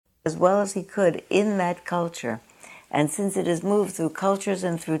as well as he could in that culture. And since it has moved through cultures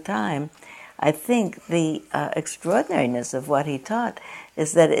and through time, I think the extraordinariness of what he taught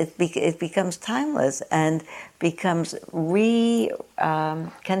is that it becomes timeless and becomes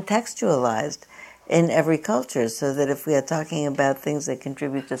contextualized in every culture, so that if we are talking about things that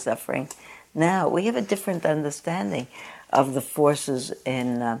contribute to suffering now, we have a different understanding of the forces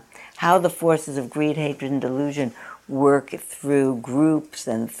in how the forces of greed, hatred, and delusion work through groups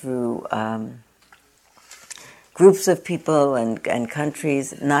and through groups of people and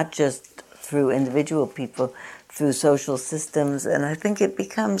countries, not just through individual people, through social systems. And I think it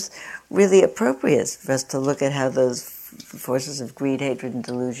becomes really appropriate for us to look at how those forces of greed, hatred, and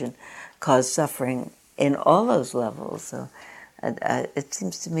delusion cause suffering in all those levels. So it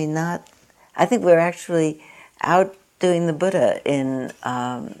seems to me not... I think we're actually outdoing the Buddha in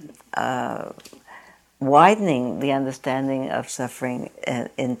widening the understanding of suffering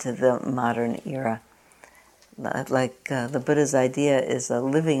into the modern era. Like the Buddha's idea is a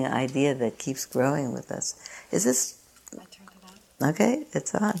living idea that keeps growing with us. Is this... I turned it on. Okay,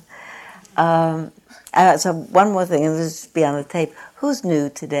 it's on. So one more thing, and this will be on the tape. Who's new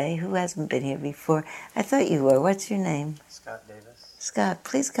today? Who hasn't been here before? I thought you were. What's your name? Scott Davis. Scott,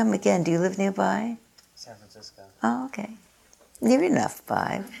 please come again. Do you live nearby? San Francisco. Oh, okay. Near enough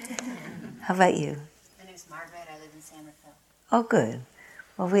by. How about you? My name's Margaret. I live in San Rafael. Oh, good.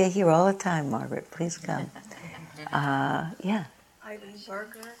 Well, we are here all the time, Margaret. Please come. Yeah. Eileen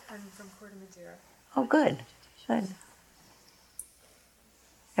Barker. I'm from Corte Madera. Oh, good. Good.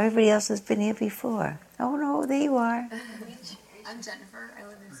 Everybody else has been here before. Oh, no, there you are. I'm Jennifer. I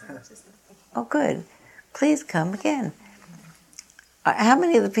live in San Francisco. Oh, good. Please come again. How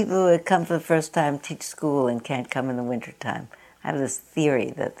many of the people who have come for the first time teach school and can't come in the wintertime? I have this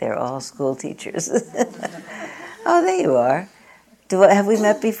theory that they're all school teachers. Oh, there you are. Have we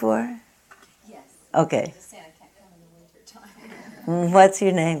met before? Yes. Okay. I just say I can't come in the winter time. What's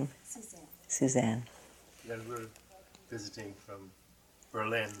your name? Suzanne. Suzanne. Yeah, we're visiting from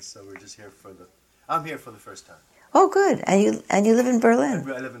Berlin, so we're just here I'm here for the first time. Oh, good. And you live in Berlin?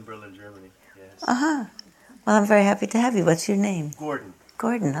 I live in Berlin, Germany. Yes. Uh-huh. Well, I'm very happy to have you. What's your name? Gordon.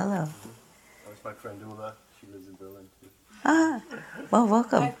 Gordon, hello. That was my friend Ula. She lives in Berlin too. Ah, well,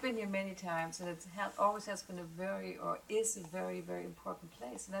 welcome. I've been here many times, and it always has been is a very, very important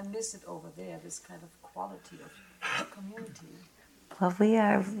place. And I miss it over there, this kind of quality of community. Well, we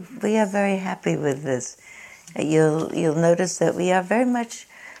are very happy with this. You'll notice that we are very much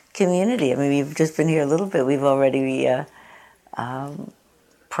community. I mean, we've just been here a little bit. We've already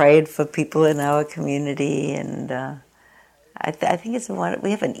prayed for people in our community, and I think it's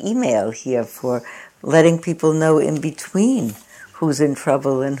we have an email here for letting people know in between who's in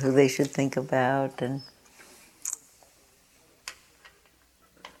trouble and who they should think about. And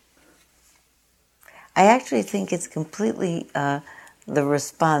I actually think it's completely the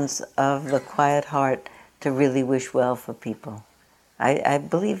response of the quiet heart to really wish well for people. I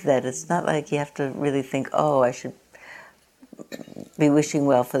believe that it's not like you have to really think, oh, I should be wishing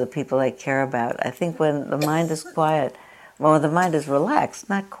well for the people I care about. I think when the mind is quiet, when the mind is relaxed,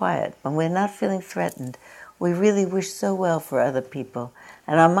 not quiet, when we're not feeling threatened, we really wish so well for other people.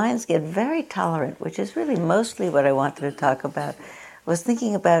 And our minds get very tolerant, which is really mostly what I wanted to talk about. I was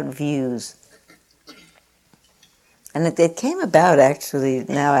thinking about views. And it came about, actually,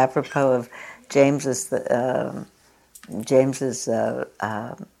 now apropos of James's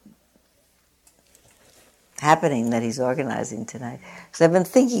happening that he's organizing tonight. So I've been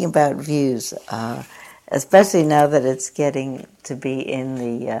thinking about views, especially now that it's getting to be in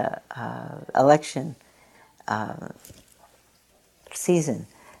the election season,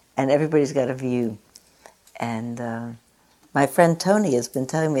 and everybody's got a view. And my friend Tony has been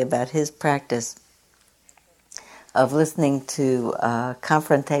telling me about his practice of listening to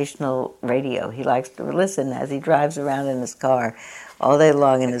confrontational radio. He likes to listen as he drives around in his car all day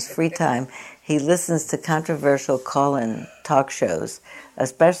long in his free time. He listens to controversial call-in talk shows,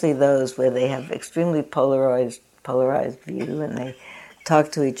 especially those where they have extremely polarized view and they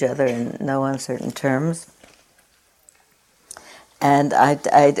talk to each other in no uncertain terms. And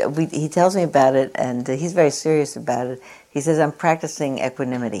he tells me about it, and he's very serious about it. He says, I'm practicing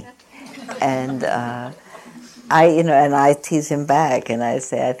equanimity. And I tease him back, and I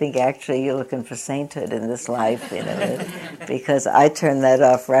say, I think actually you're looking for sainthood in this life, because I turn that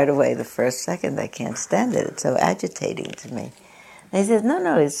off right away the first second. I can't stand it. It's so agitating to me. And he says,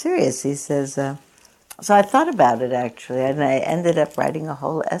 no, it's serious. He says, so I thought about it, actually, and I ended up writing a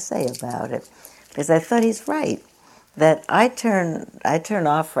whole essay about it, because I thought he's right. that I turn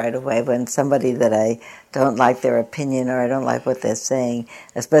off right away when somebody that I don't like their opinion or I don't like what they're saying,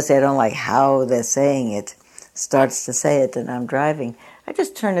 especially I don't like how they're saying it, starts to say it and I'm driving. I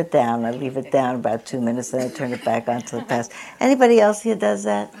just turn it down. I leave it down about 2 minutes and I turn it back on till it passes. Anybody else here does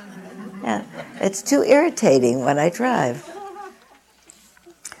that? Yeah. It's too irritating when I drive.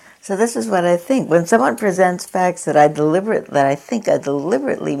 So this is what I think. When someone presents facts that I think are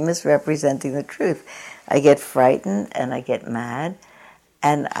deliberately misrepresenting the truth, I get frightened and I get mad,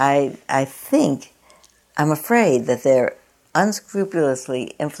 and I'm afraid that they're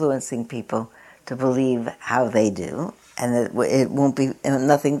unscrupulously influencing people to believe how they do, and that it won't be,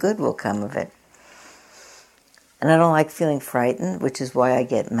 nothing good will come of it. And I don't like feeling frightened, which is why I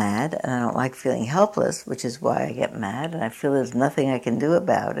get mad, and I don't like feeling helpless, which is why I get mad, and I feel there's nothing I can do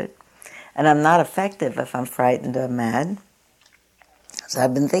about it. And I'm not effective if I'm frightened or mad. So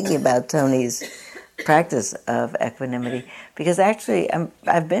I've been thinking about Tony's practice of equanimity, because actually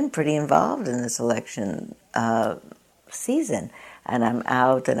I've been pretty involved in this election season, and I'm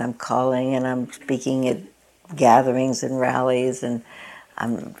out and I'm calling and I'm speaking at gatherings and rallies, and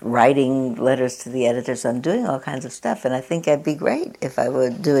I'm writing letters to the editors. I'm doing all kinds of stuff, and I think I'd be great if I were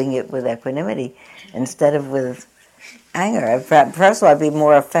doing it with equanimity instead of with anger. First of all, I'd be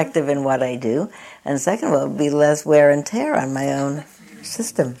more effective in what I do, and second of all, it would be less wear and tear on my own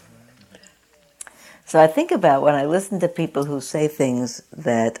system. So I think about when I listen to people who say things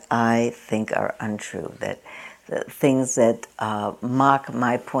that I think are untrue, that things that mock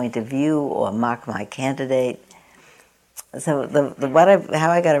my point of view or mock my candidate. So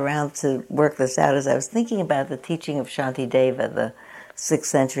how I got around to work this out is I was thinking about the teaching of Shantideva, the 6th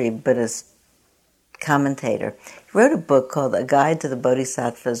century Buddhist commentator. He wrote a book called A Guide to the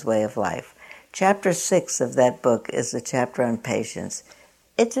Bodhisattva's Way of Life. Chapter 6 of that book is the chapter on patience.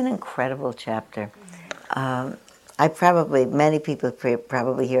 It's an incredible chapter. Many people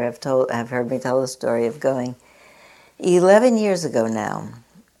probably here have heard me tell the story of going 11 years ago now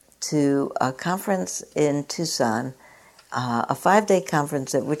to a conference in Tucson, a 5-day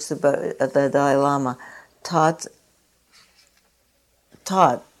conference at which the Dalai Lama taught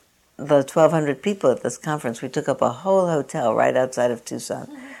the 1,200 people at this conference. We took up a whole hotel right outside of Tucson.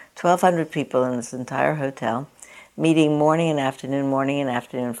 1,200 people in this entire hotel, meeting morning and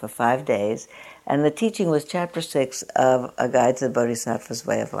afternoon for 5 days. And the teaching was Chapter 6 of A Guide to the Bodhisattva's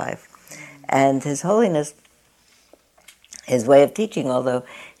Way of Life. And His Holiness, his way of teaching, although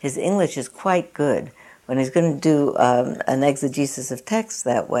his English is quite good, when he's going to do an exegesis of text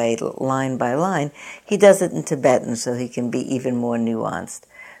that way, line by line, he does it in Tibetan so he can be even more nuanced.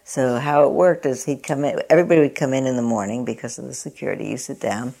 So how it worked is everybody would come in the morning because of the security. You sit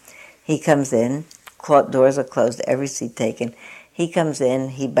down. He comes in, doors are closed, every seat taken. He comes in,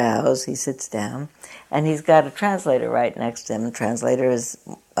 he bows, he sits down, and he's got a translator right next to him. The translator is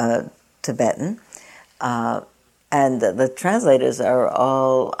Tibetan, and the translators are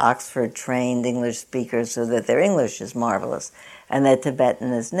all Oxford-trained English speakers, so that their English is marvelous, and their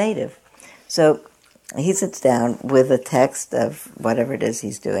Tibetan is native. So he sits down with a text of whatever it is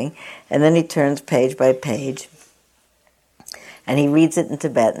he's doing, and then he turns page by page, and he reads it in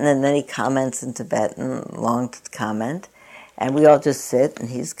Tibetan, and then he comments in Tibetan, long comment, and we all just sit, and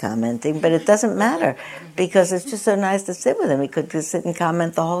he's commenting, but it doesn't matter, because it's just so nice to sit with him. He could just sit and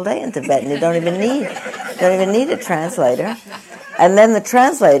comment the whole day in Tibetan. You don't even need a translator. And then the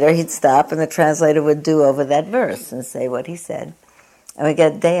translator, he'd stop, and the translator would do over that verse and say what he said. And we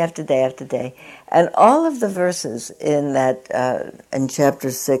get day after day after day. And all of the verses in that, in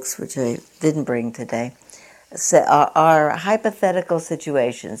Chapter 6, which I didn't bring today, are hypothetical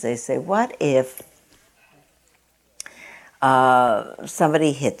situations. They say, what if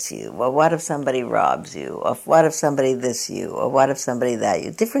somebody hits you, or what if somebody robs you, or what if somebody this you, or what if somebody that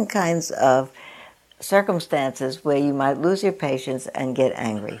you. Different kinds of circumstances where you might lose your patience and get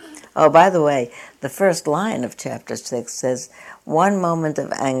angry. Oh, by the way, the first line of Chapter 6 says, one moment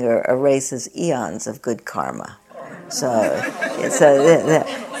of anger erases eons of good karma. So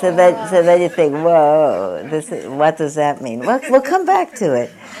then you think, whoa, what does that mean? We'll come back to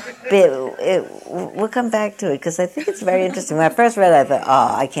it. We'll come back to it, because I think it's very interesting. When I first read it, I thought,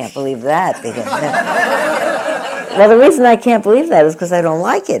 I can't believe that. Well, the reason I can't believe that is because I don't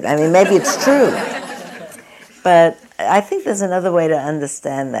like it. I mean, maybe it's true. But I think there's another way to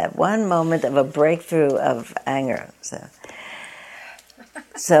understand that. One moment of a breakthrough of anger.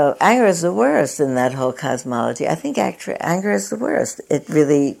 So anger is the worst in that whole cosmology. I think anger is the worst. It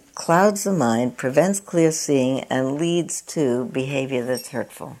really clouds the mind, prevents clear seeing, and leads to behavior that's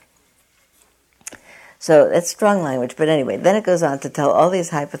hurtful. So that's strong language, but anyway, then it goes on to tell all these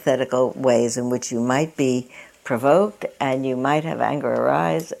hypothetical ways in which you might be provoked, and you might have anger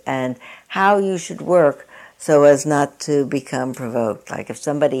arise, and how you should work so as not to become provoked. Like if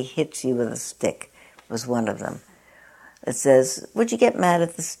somebody hits you with a stick, was one of them. It says, would you get mad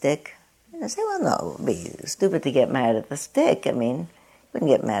at the stick? And I say, well, no, it would be stupid to get mad at the stick. I mean, you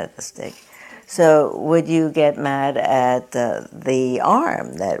wouldn't get mad at the stick. So would you get mad at the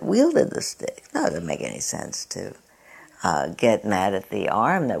arm that wielded the stick? No, it doesn't make any sense to get mad at the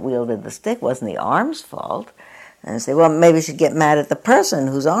arm that wielded the stick. It wasn't the arm's fault. And I say, well, maybe you should get mad at the person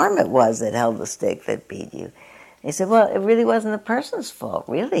whose arm it was that held the stick that beat you. He said, well, it really wasn't the person's fault,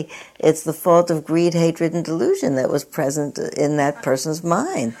 really. It's the fault of greed, hatred, and delusion that was present in that person's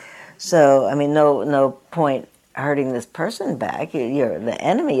mind. So, I mean, no point hurting this person back. You're the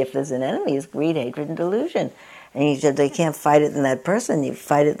enemy. If there's an enemy, it's greed, hatred, and delusion. And he said, they can't fight it in that person. You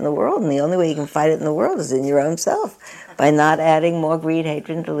fight it in the world. And the only way you can fight it in the world is in your own self, by not adding more greed,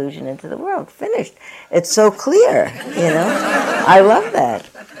 hatred, and delusion into the world. Finished. It's so clear, you know. I love that.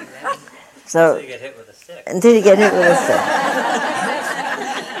 So, until you get hit with a stick. Until you get hit with a stick.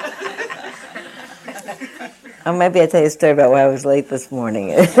 Or maybe I'll tell you a story about why I was late this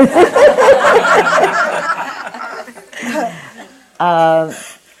morning.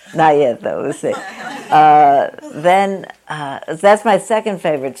 Not yet, though. We'll see. Then that's my second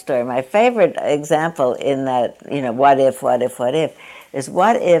favorite story. My favorite example in that, what if, is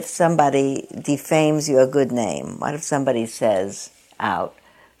what if somebody defames your good name? What if somebody says out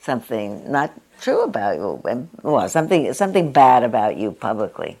something not true about you, well, something bad about you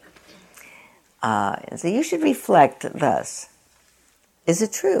publicly? So you should reflect thus. Is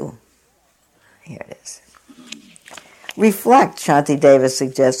it true? Here it is. Reflect, Shanti Davis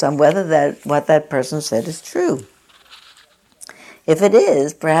suggests, on whether what that person said is true. If it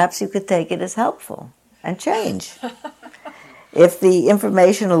is, perhaps you could take it as helpful and change. If the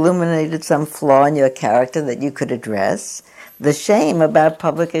information illuminated some flaw in your character that you could address, the shame about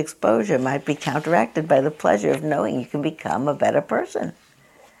public exposure might be counteracted by the pleasure of knowing you can become a better person.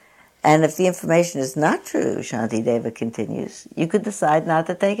 And if the information is not true, Shanti Deva continues, you could decide not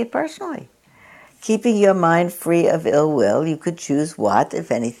to take it personally. Keeping your mind free of ill will, you could choose what, if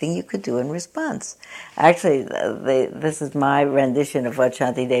anything, you could do in response. Actually, this is my rendition of what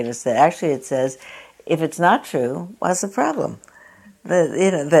Shanti Deva said. Actually, it says, if it's not true, what's the problem?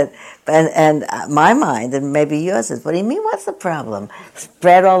 And my mind, and maybe yours, is, what do you mean, what's the problem?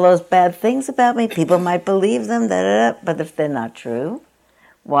 Spread all those bad things about me, people might believe them, but if they're not true,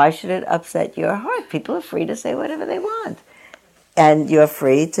 why should it upset your heart? People are free to say whatever they want. And you're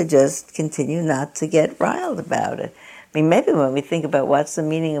free to just continue not to get riled about it. I mean, maybe when we think about what's the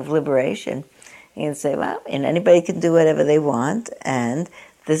meaning of liberation, you can say, well, and anybody can do whatever they want, and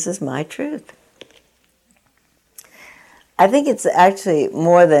this is my truth. I think it's actually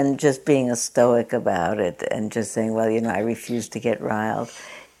more than just being a stoic about it and just saying, well, I refuse to get riled.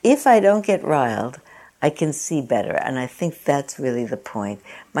 If I don't get riled, I can see better, and I think that's really the point.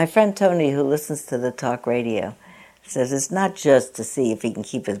 My friend Tony, who listens to the talk radio, says it's not just to see if he can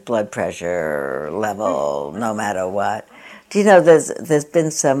keep his blood pressure level no matter what. Do you know there's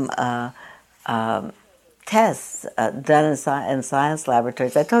been some tests done in science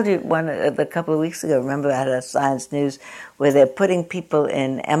laboratories. I told you one a couple of weeks ago, remember I had a Science News, where they're putting people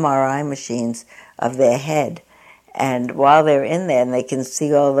in MRI machines of their head, and while they're in there and they can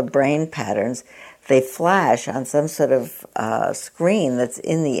see all the brain patterns, they flash on some sort of screen that's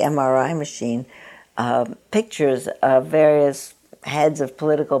in the MRI machine pictures of various heads of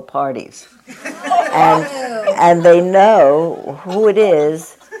political parties. And they know who it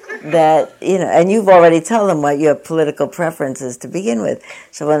is that, and you've already told them what your political preference is to begin with.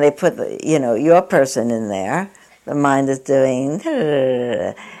 So when they put, your person in there, the mind is doing,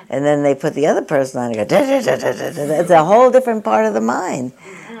 and then they put the other person on and go, it's a whole different part of the mind.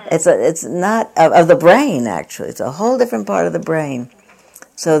 It's not, of the brain, actually. It's a whole different part of the brain.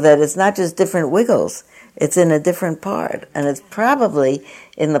 So that it's not just different wiggles, it's in a different part. And it's probably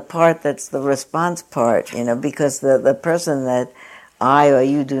in the part that's the response part, because the person that I or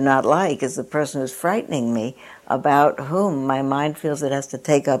you do not like is the person who's frightening me, about whom my mind feels it has to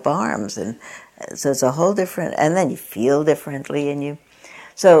take up arms. And so it's a whole different, and then you feel differently, and you...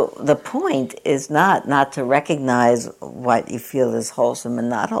 So the point is not to recognize what you feel is wholesome and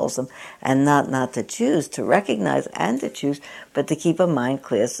not wholesome, and not to choose, to recognize and to choose, but to keep a mind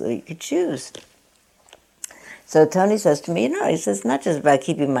clear so you can choose. So Tony says to me, he says, it's not just about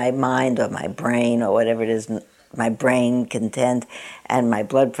keeping my mind or my brain or whatever it is, my brain content and my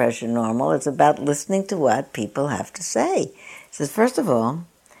blood pressure normal. It's about listening to what people have to say. He says, first of all,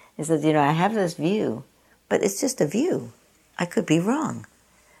 he says, I have this view, but it's just a view. I could be wrong.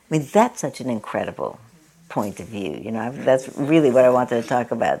 I mean, that's such an incredible point of view. That's really what I wanted to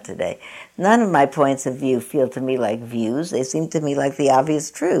talk about today. None of my points of view feel to me like views. They seem to me like the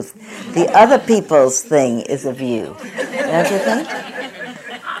obvious truth. The other people's thing is a view. Don't you think?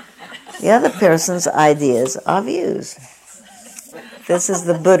 The other person's ideas are views. This is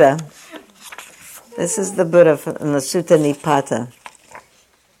the Buddha. This is the Buddha in the Sutta Nipata.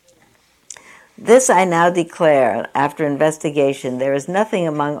 This I now declare, after investigation, there is nothing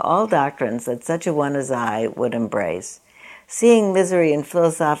among all doctrines that such a one as I would embrace. Seeing misery in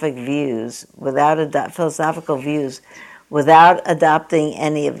philosophical views, without adopting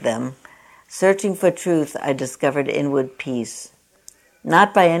any of them, searching for truth, I discovered inward peace.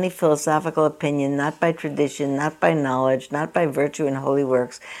 Not by any philosophical opinion, not by tradition, not by knowledge, not by virtue and holy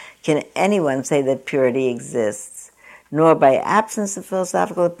works, can anyone say that purity exists, nor by absence of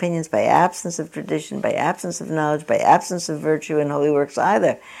philosophical opinions, by absence of tradition, by absence of knowledge, by absence of virtue and holy works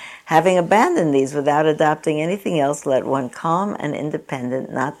either. Having abandoned these without adopting anything else, let one calm and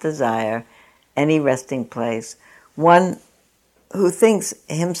independent not desire any resting place. One who thinks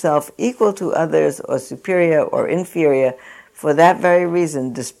himself equal to others or superior or inferior for that very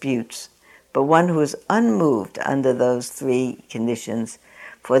reason disputes, but one who is unmoved under those three conditions,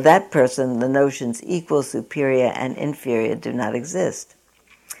 for that person the notions equal, superior, and inferior do not exist.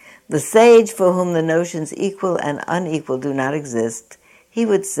 The sage for whom the notions equal and unequal do not exist, he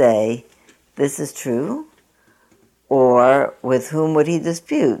would say, this is true, or with whom would he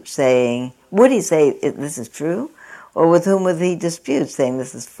dispute, saying, would he say this is true, or with whom would he dispute, saying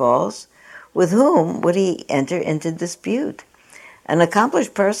this is false? With whom would he enter into dispute? An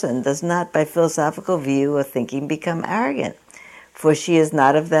accomplished person does not by philosophical view or thinking become arrogant, for she is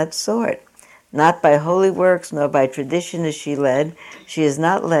not of that sort. Not by holy works nor by tradition is she led. She is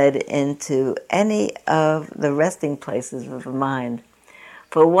not led into any of the resting places of the mind.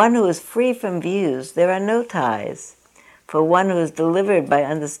 For one who is free from views, there are no ties. For one who is delivered by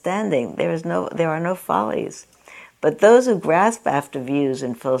understanding, there are no follies. But those who grasp after views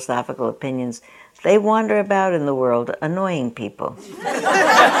and philosophical opinions, they wander about in the world annoying people.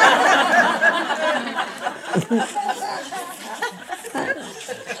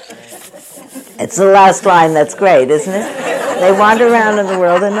 It's the last line that's great, isn't it? They wander around in the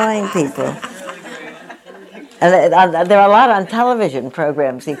world annoying people. And there are a lot on television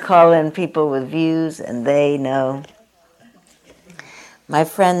programs. You call in people with views and they know. My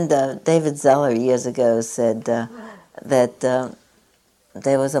friend David Zeller years ago said that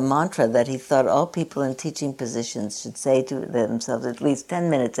there was a mantra that he thought all people in teaching positions should say to themselves at least 10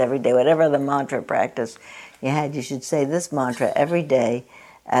 minutes every day, whatever the mantra practice you had, you should say this mantra every day,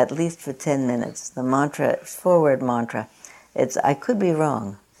 at least for 10 minutes. The mantra, 4-word mantra. It's, I could be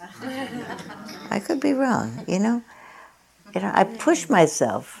wrong. I could be wrong, I push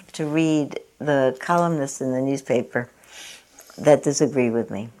myself to read the columnists in the newspaper that disagree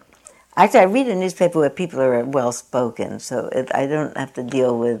with me. Actually, I read a newspaper where people are well-spoken, so I don't have to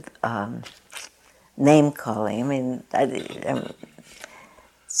deal with name-calling.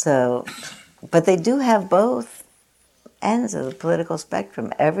 But they do have both ends of the political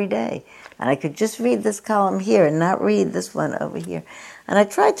spectrum every day. And I could just read this column here and not read this one over here. And I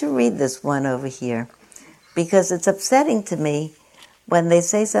tried to read this one over here because it's upsetting to me when they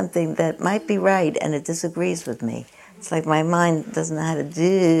say something that might be right and it disagrees with me. It's like my mind doesn't know how to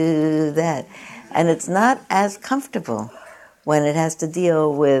do that. And it's not as comfortable when it has to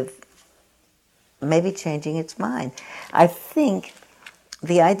deal with maybe changing its mind. I think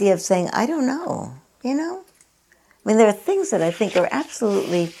the idea of saying, I don't know, there are things that I think are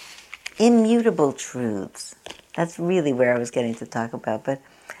absolutely immutable truths. That's really where I was getting to talk about. But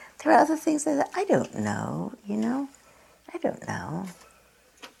there are other things that I don't know, I don't know.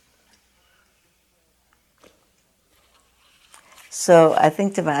 So I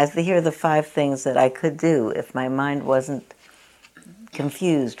think here are the 5 things that I could do if my mind wasn't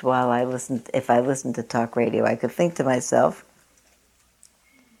confused if I listened to talk radio. I could think to myself,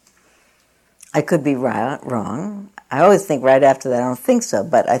 I could be wrong. I always think right after that, I don't think so,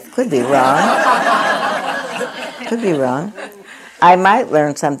 but I could be wrong. Could be wrong. I might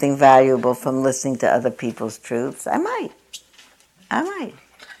learn something valuable from listening to other people's truths. I might.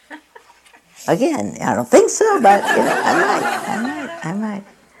 Again, I don't think so, but I might.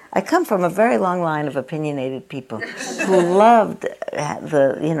 I come from a very long line of opinionated people who loved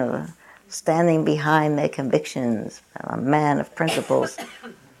standing behind their convictions. I'm a man of principles.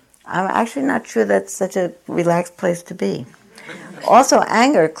 I'm actually not sure that's such a relaxed place to be. Also,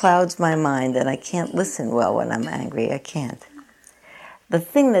 anger clouds my mind, and I can't listen well when I'm angry. I can't. The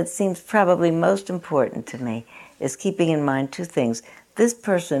thing that seems probably most important to me is keeping in mind 2 things. This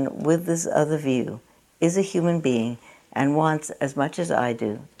person with this other view is a human being and wants as much as I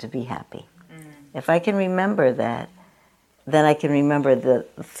do to be happy. If I can remember that, then I can remember the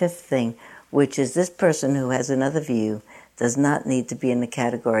fifth thing, which is this person who has another view does not need to be in the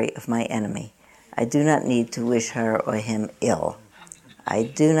category of my enemy. I do not need to wish her or him ill. I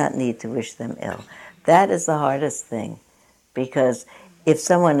do not need to wish them ill. That is the hardest thing, because if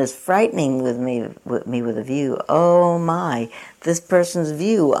someone is frightening with me with a view, oh my, this person's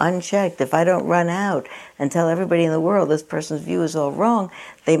view unchecked, if I don't run out and tell everybody in the world this person's view is all wrong,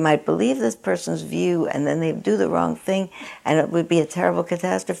 they might believe this person's view and then they do the wrong thing and it would be a terrible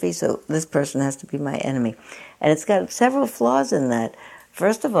catastrophe, so this person has to be my enemy. And it's got several flaws in that.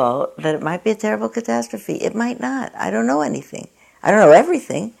 First of all, that it might be a terrible catastrophe. It might not. I don't know anything. I don't know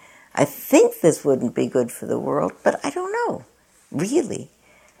everything. I think this wouldn't be good for the world, but I don't know. Really.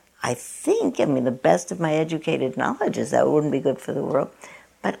 I think, the best of my educated knowledge is that it wouldn't be good for the world,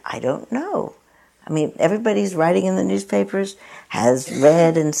 but I don't know. Everybody's writing in the newspapers, has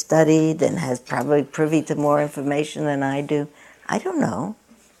read and studied, and has probably privy to more information than I do. I don't know.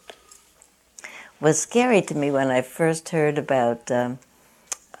 It was scary to me when I first heard about, who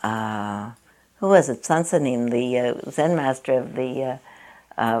was it, Sansanin, the Zen master of the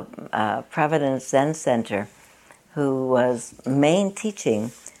Providence Zen Center, who was main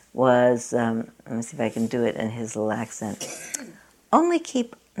teaching was, let me see if I can do it in his little accent.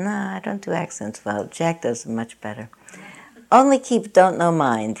 I don't do accents well. Jack does them much better. Only keep don't know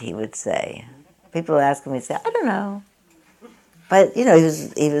mind, he would say. People ask him, he'd say, I don't know. But, he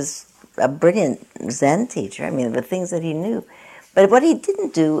was a brilliant Zen teacher. The things that he knew. But what he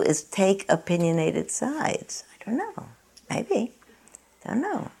didn't do is take opinionated sides. I don't know. Maybe. Don't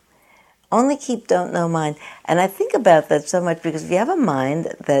know. Only keep don't know mind. And I think about that so much because if you have a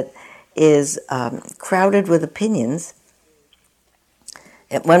mind that is crowded with opinions,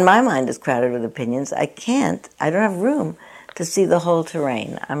 when my mind is crowded with opinions, I don't have room to see the whole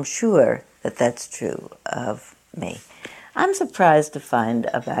terrain. I'm sure that that's true of me. I'm surprised to find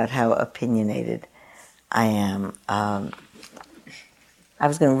about how opinionated I am. I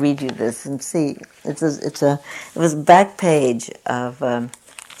was going to read you this and see. It was back page of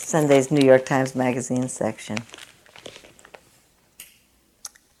Sunday's New York Times Magazine section.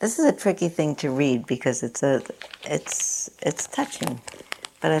 This is a tricky thing to read because it's touching,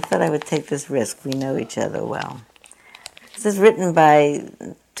 but I thought I would take this risk. We know each other well. This is written by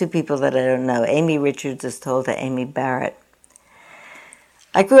two people that I don't know. Amy Richards is told to Amy Barrett.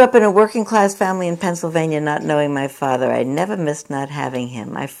 I grew up in a working-class family in Pennsylvania, not knowing my father. I never missed not having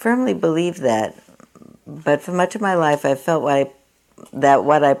him. I firmly believe that, but for much of my life I felt that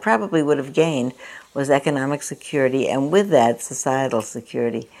what I probably would have gained was economic security, and with that, societal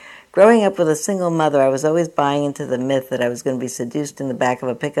security. Growing up with a single mother, I was always buying into the myth that I was going to be seduced in the back of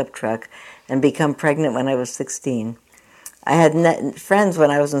a pickup truck and become pregnant when I was 16. I had friends when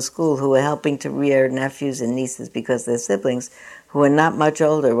I was in school who were helping to rear nephews and nieces because their siblings, who were not much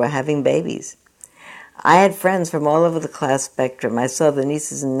older, were having babies. I had friends from all over the class spectrum. I saw the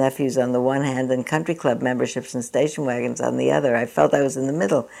nieces and nephews on the one hand and country club memberships and station wagons on the other. I felt I was in the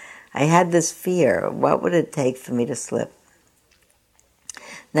middle. I had this fear. What would it take for me to slip?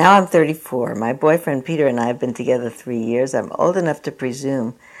 Now I'm 34. My boyfriend Peter and I have been together 3 years. I'm old enough to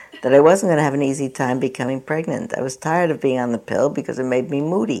presume that I wasn't going to have an easy time becoming pregnant. I was tired of being on the pill because it made me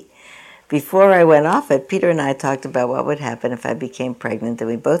moody. Before I went off it, Peter and I talked about what would happen if I became pregnant, and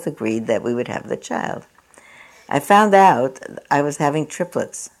we both agreed that we would have the child. I found out I was having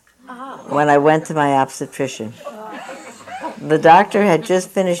triplets when I went to my obstetrician. The doctor had just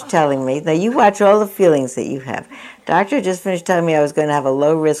finished telling me, now you watch all the feelings that you have. Doctor had just finished telling me I was going to have a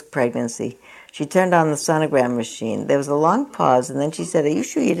low-risk pregnancy. She turned on the sonogram machine. There was a long pause, and then she said, are you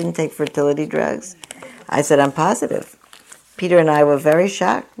sure you didn't take fertility drugs? I said, I'm positive. Peter and I were very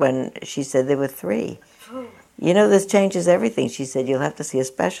shocked when she said there were 3. This changes everything. She said, you'll have to see a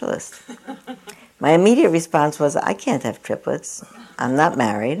specialist. My immediate response was, I can't have triplets. I'm not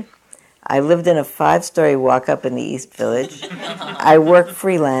married. I lived in a 5-story walk-up in the East Village. I work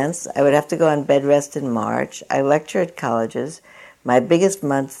freelance. I would have to go on bed rest in March. I lecture at colleges. My biggest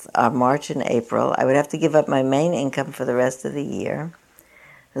months are March and April. I would have to give up my main income for the rest of the year.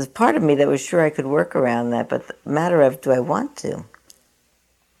 There's part of me that was sure I could work around that, but the matter of, do I want to?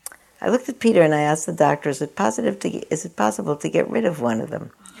 I looked at Peter and I asked the doctor, is it possible to get rid of one of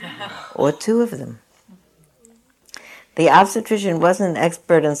them? Or 2 of them? The obstetrician wasn't an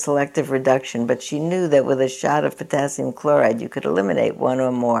expert in selective reduction, but she knew that with a shot of potassium chloride you could eliminate 1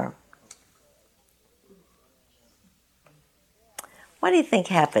 or more. What do you think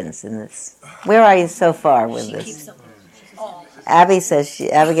happens in this? Where are you so far with this?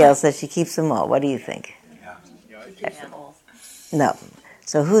 Abigail says she keeps them all. What do you think? No.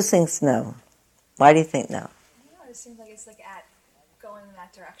 So who thinks no? Why do you think no? It seems like it's going in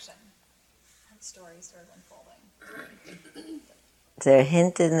that direction. The story sort of unfolding. Is there a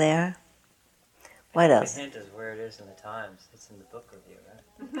hint in there? What else? The hint is where it is in the Times. It's in the book review, right?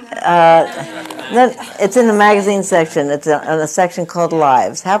 No, it's in the magazine section. It's in a section called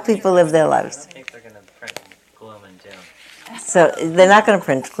Lives. How people live their lives. I think they're going to print gloom and doom. So they're not going to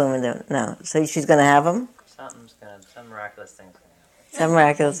print gloom and doom. No. So she's going to have them? Some miraculous thing's going to happen. Some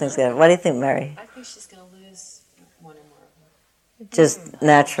miraculous things going to happen. What do you think, Mary? I think she's going to lose one or more of them. Just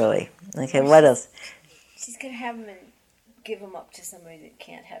naturally. Okay, what else? She's going to have them and give them up to somebody that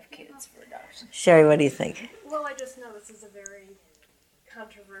can't have kids for adoption. Sherry, what do you think? Well, I just know this is a very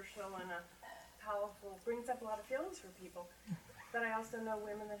controversial and a powerful, brings up a lot of feelings for people. But I also know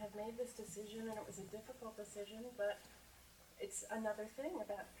women that have made this decision, and it was a difficult decision, but it's another thing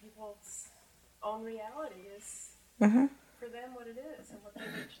about people's own reality is for them what it is and what they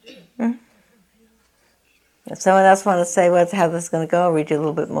need to do. If someone else want to say how this is going to go, I'll read you a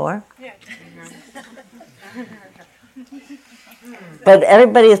little bit more. Yeah. But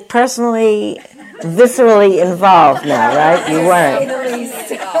everybody is personally, viscerally involved now, right? You weren't.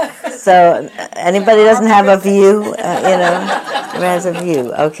 So anybody doesn't have a view, who has a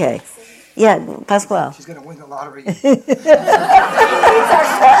view. Okay. Yeah, Pasquale. She's going to win the lottery.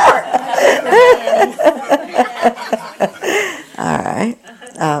 All right.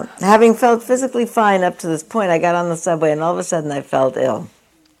 Having felt physically fine up to this point, I got on the subway and all of a sudden I felt ill.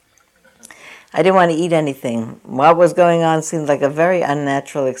 I didn't want to eat anything. What was going on seemed like a very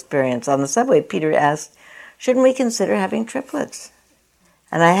unnatural experience. On the subway, Peter asked, shouldn't we consider having triplets?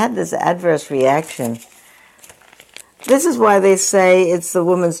 And I had this adverse reaction. This is why they say it's the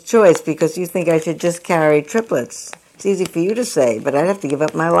woman's choice, because you think I should just carry triplets. It's easy for you to say, but I'd have to give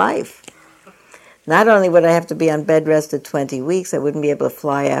up my life. Not only would I have to be on bed rest at 20 weeks, I wouldn't be able to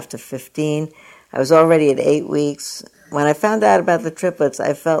fly after 15. I was already at 8 weeks. When I found out about the triplets,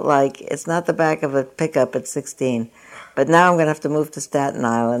 I felt like it's not the back of a pickup at 16. But now I'm going to have to move to Staten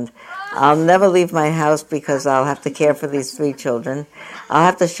Island. I'll never leave my house because I'll have to care for these 3 children. I'll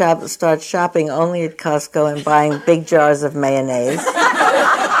have to start shopping only at Costco and buying big jars of mayonnaise.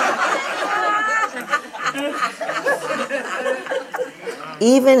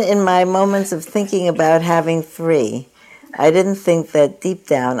 Even in my moments of thinking about having 3, I didn't think that deep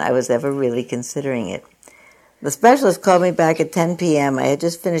down I was ever really considering it. The specialist called me back at 10 p.m. I had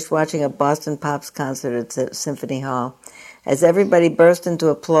just finished watching a Boston Pops concert at Symphony Hall. As everybody burst into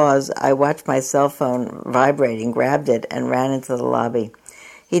applause, I watched my cell phone vibrating, grabbed it, and ran into the lobby.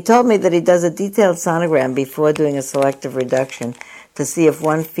 He told me that he does a detailed sonogram before doing a selective reduction to see if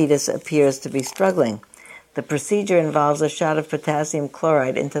one fetus appears to be struggling. The procedure involves a shot of potassium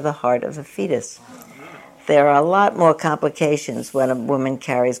chloride into the heart of the fetus. There are a lot more complications when a woman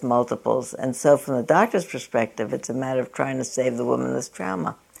carries multiples, and so from the doctor's perspective, it's a matter of trying to save the woman this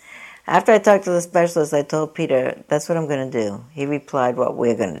trauma. After I talked to the specialist, I told Peter, that's what I'm going to do. He replied, what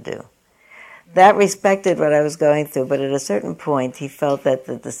we're going to do. That respected what I was going through, but at a certain point, he felt that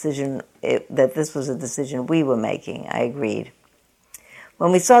that this was a decision we were making. I agreed.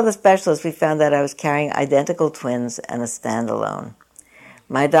 When we saw the specialist, we found that I was carrying identical twins and a standalone.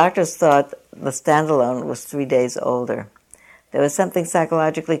 My doctors thought the standalone was 3 days older. There was something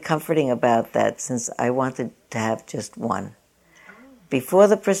psychologically comforting about that, since I wanted to have just one. Before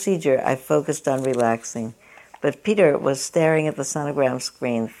the procedure, I focused on relaxing, but Peter was staring at the sonogram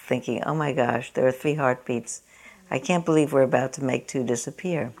screen, thinking, oh my gosh, there are 3 heartbeats. I can't believe we're about to make 2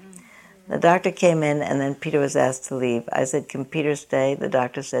 disappear. The doctor came in, and then Peter was asked to leave. I said, can Peter stay? The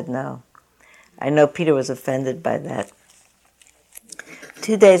doctor said no. I know Peter was offended by that.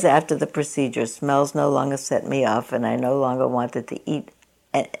 2 days after the procedure, smells no longer set me off, and I no longer wanted to eat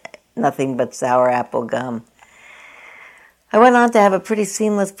nothing but sour apple gum. I went on to have a pretty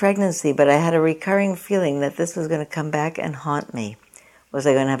seamless pregnancy, but I had a recurring feeling that this was going to come back and haunt me. Was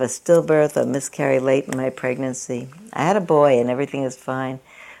I going to have a stillbirth or miscarry late in my pregnancy? I had a boy and everything is fine,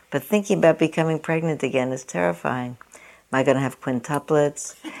 but thinking about becoming pregnant again is terrifying. Am I going to have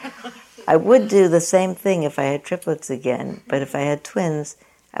quintuplets? I would do the same thing if I had triplets again, but if I had twins,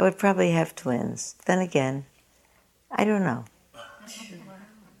 I would probably have twins. Then again, I don't know.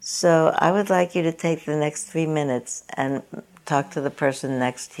 So I would like you to take the next 3 minutes and talk to the person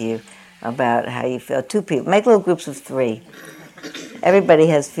next to you about how you feel. 2 people. Make little groups of 3. Everybody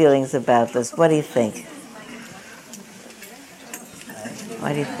has feelings about this. What do you think?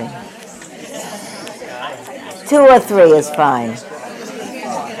 What do you think? 2 or 3 is fine.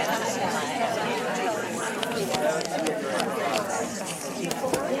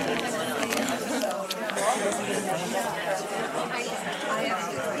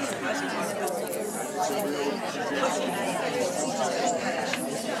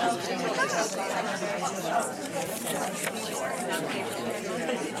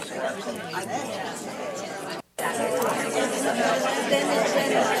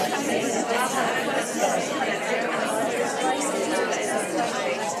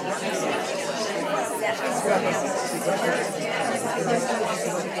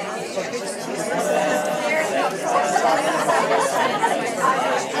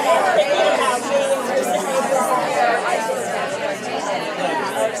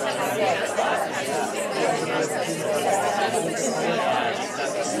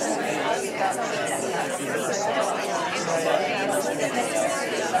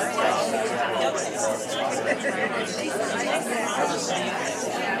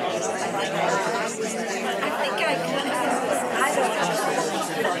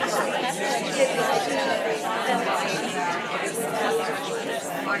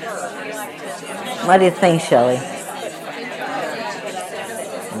 What do you think, Shelley?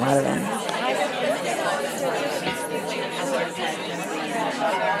 What do you-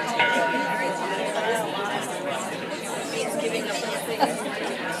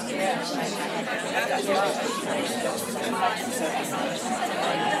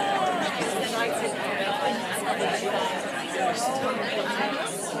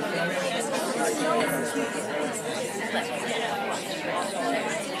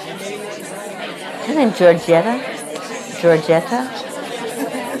 Her name Georgetta? Georgetta?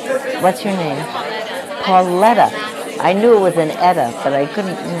 What's your name? Pauletta. I knew it was an Etta, but I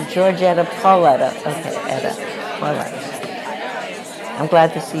couldn't. Georgetta Pauletta. Okay, Etta. Pauletta. I'm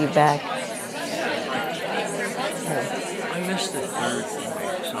glad to see you back. I missed the third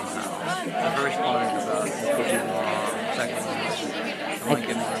debate somehow. The first one is about the cooking law, the second one is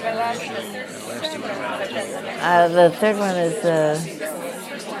Lincoln Revolution, and the last two are about The third one is,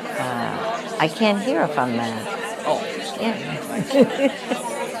 I can't hear if I'm mad. Oh. Yeah.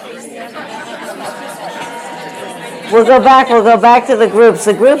 We'll go back to the groups.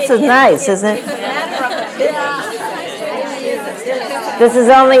 The groups is nice, isn't it? This is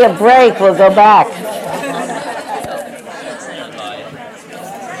only a break. We'll go back.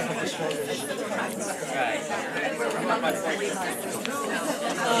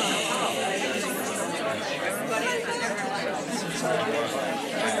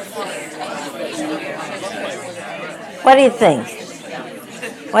 What do you think?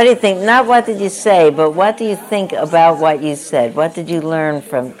 What do you think? Not what did you say, but what do you think about what you said? What did you learn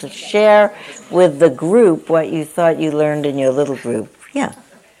from, to share with the group what you thought you learned in your little group? Yeah.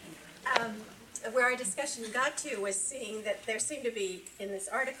 Where our discussion got to was seeing that there seemed to be, in this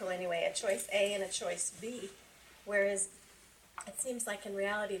article anyway, a choice A and a choice B, whereas it seems like in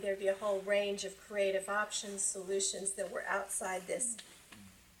reality there'd be a whole range of creative options, solutions that were outside this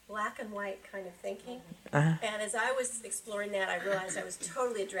black and white kind of thinking. Uh-huh. And as I was exploring that, I realized I was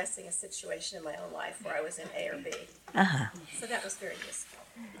totally addressing a situation in my own life where I was in A or B. Uh-huh. So that was very useful.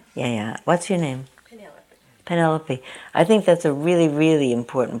 Yeah. What's your name? Penelope. Penelope. I think that's a really, really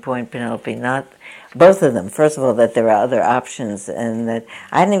important point, Penelope. Not both of them. First of all, that there are other options, and that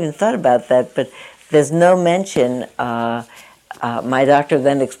I hadn't even thought about that. But there's no mention. The doctor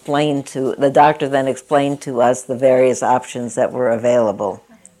then explained to us the various options that were available.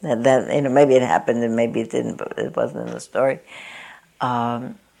 That maybe it happened and maybe it didn't, but it wasn't in the story.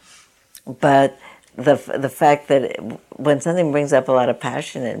 But the fact that when something brings up a lot of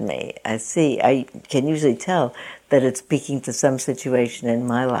passion in me, I can usually tell that it's speaking to some situation in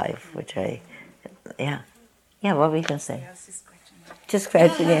my life, which yeah. What were you going to say? Just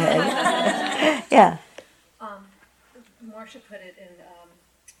scratching your head. Yeah. Marcia put it in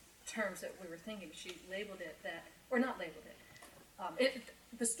terms that we were thinking. She labeled it that, or not labeled it.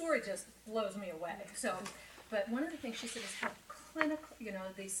 The story just blows me away. So, but one of the things she said is how clinical,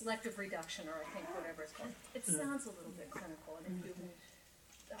 the selective reduction, or I think whatever it's called, it sounds a little bit clinical. And if you,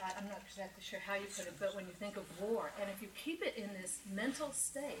 I'm not exactly sure how you put it, but when you think of war, and if you keep it in this mental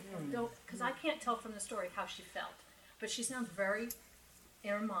state, because I can't tell from the story how she felt, but she sounds very in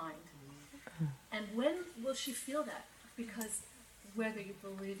her mind. And when will she feel that? Because whether you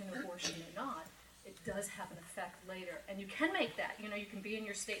believe in abortion or not, it does have an effect later. And you can make that. You can be in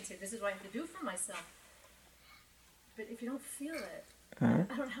your state and say, this is what I have to do for myself. But if you don't feel it, I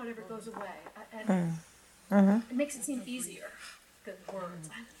don't know how it ever goes away. It makes it seem easier, the words.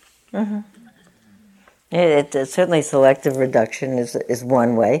 Certainly selective reduction is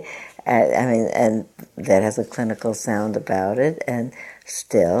one way. And that has a clinical sound about it. And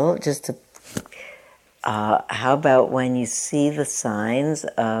still, just to how about when you see the signs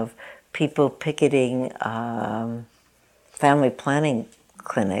of people picketing family planning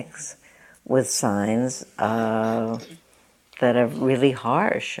clinics with signs that are really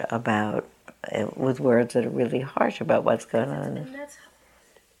harsh about with words that are really harsh about what's going on. And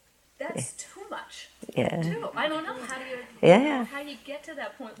that's too much. Yeah. Too. I don't know how do you how do you get to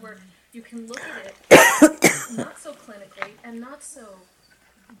that point where you can look at it not so clinically and not so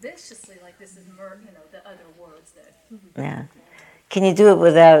viciously like this is the other words that. Yeah. Can you do it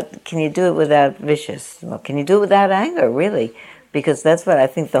without vicious? Well, can you do it without anger? Really? Because that's what I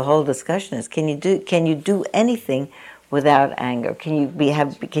think the whole discussion is. Can you do anything without anger? Can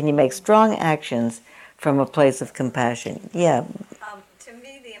you make strong actions from a place of compassion? Yeah. To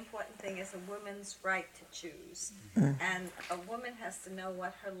me, the important thing is a woman's right to choose. And a woman has to know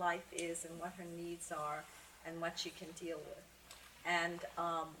what her life is and what her needs are and what she can deal with. And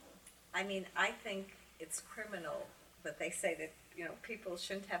I think it's criminal that they say that people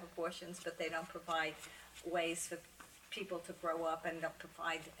shouldn't have abortions, but they don't provide ways for people to grow up and don't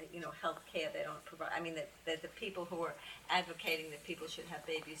provide health care. They don't provide. That the people who are advocating that people should have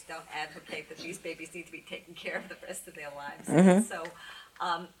babies don't advocate that these babies need to be taken care of the rest of their lives. Mm-hmm. So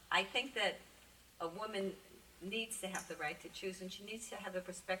I think that a woman needs to have the right to choose, and she needs to have a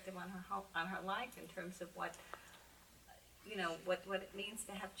perspective on her life in terms of what it means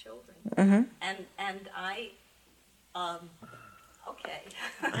to have children. Mm-hmm. And I. Okay.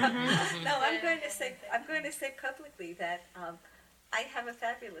 No, I'm going to say publicly that I have a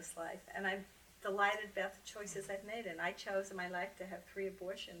fabulous life, and I'm delighted about the choices I've made. And I chose in my life to have 3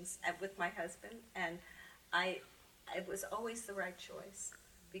 abortions with my husband, and it was always the right choice,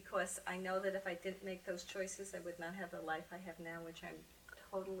 because I know that if I didn't make those choices, I would not have the life I have now, which I'm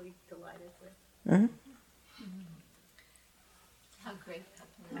totally delighted with. Mm-hmm. How great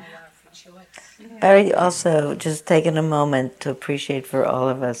we all are for choice. Barry, also just taking a moment to appreciate for all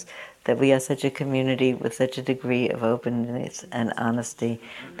of us that we are such a community with such a degree of openness and honesty,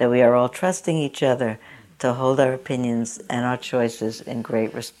 that we are all trusting each other to hold our opinions and our choices in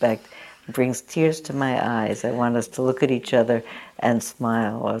great respect. It brings tears to my eyes. I want us to look at each other and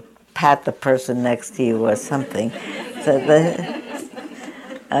smile, or pat the person next to you or something.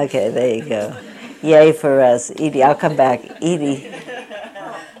 Okay, there you go. Yay for us. Edie, I'll come back. Edie.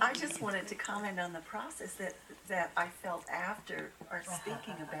 I just wanted to comment on the process that I felt after our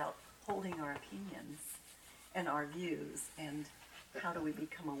speaking about holding our opinions and our views and how do we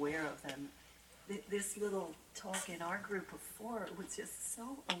become aware of them. This little talk in our group of 4 was just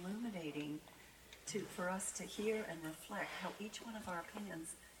so illuminating for us to hear and reflect how each one of our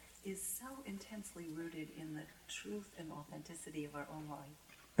opinions is so intensely rooted in the truth and authenticity of our own life.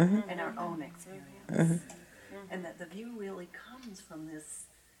 Mm-hmm. And our own experience. Mm-hmm. And that the view really comes from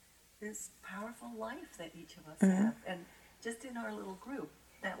this powerful life that each of us mm-hmm. have. And just in our little group,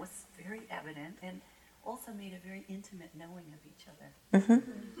 that was very evident and also made a very intimate knowing of each other.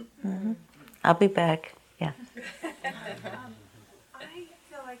 Mm-hmm. Mm-hmm. I'll be back. Yeah. I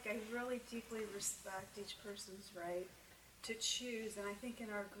feel like I really deeply respect each person's right to choose, and I think in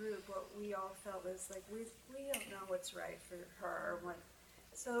our group what we all felt was like we don't know what's right for her or what.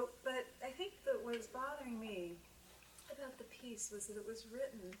 So, but I think that what was bothering me about the piece was that it was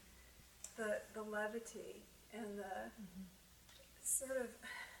written, the levity and the sort of,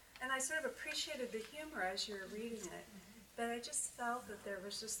 and I sort of appreciated the humor as you were reading it, but I just felt that there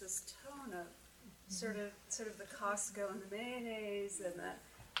was just this tone of sort of the Costco and the mayonnaise, and that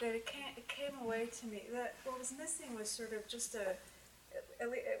it came away to me that what was missing was sort of just at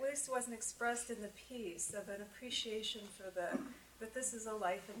least it wasn't expressed in the piece of an appreciation for that this is a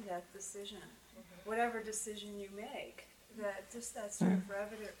life and death decision. Whatever decision you make, that just that sort of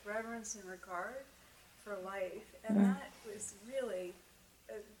reverence and regard for life, and that was really,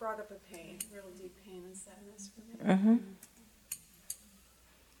 it brought up a pain, really deep pain and sadness for me. Mm-hmm.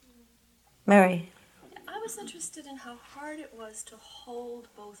 Mary. I was interested in how hard it was to hold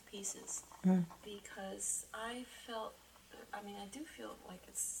both pieces, because I do feel like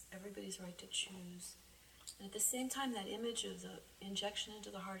it's everybody's right to choose. And at the same time, that image of the injection into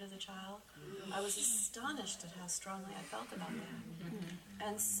the heart of the child, I was astonished at how strongly I felt about that.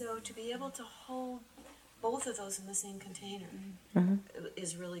 And so to be able to hold both of those in the same container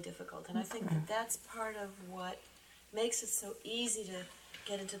is really difficult. And I think that's part of what makes it so easy to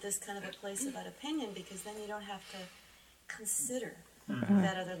get into this kind of a place about opinion, because then you don't have to consider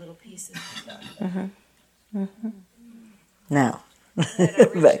that other little piece of it. Now.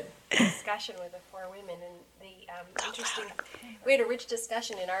 Discussion with the 4 women, and we had a rich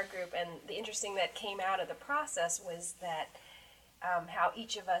discussion in our group, and the interesting that came out of the process was that how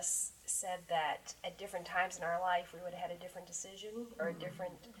each of us said that at different times in our life we would have had a different decision or a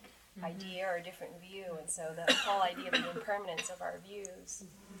different idea or a different view, and so the whole idea of the impermanence of our views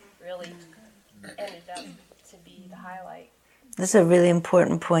really ended up to be the highlight. This is a really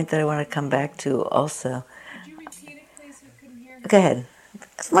important point that I want to come back to also. Could you repeat it, please? We couldn't hear. Go ahead.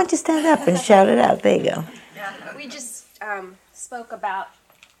 Why don't you stand up and shout it out? There you go. We just spoke about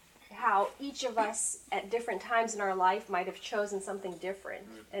how each of us at different times in our life might have chosen something different.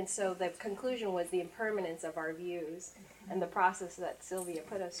 And so the conclusion was the impermanence of our views. And the process that Sylvia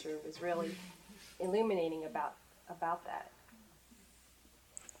put us through was really illuminating about that.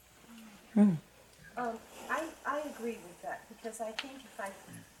 I agree with that, because I think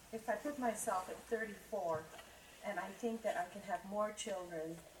if I put myself at 34 and I think that I can have more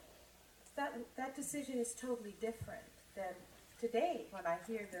children, that decision is totally different than today when I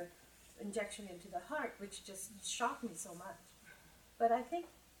hear the injection into the heart, which just shocked me so much. But I think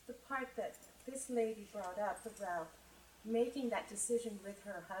the part that this lady brought up about making that decision with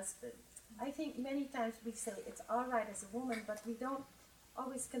her husband, I think many times we say it's all right as a woman, but we don't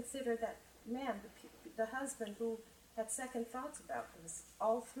always consider that man, the husband, who had second thoughts about this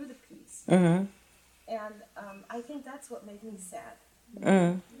all through the piece. Mm-hmm. And I think that's what made me sad.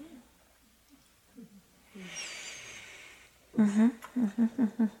 Mm-hmm. Mm-hmm.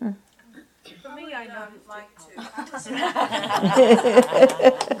 Mm-hmm. For me, I don't like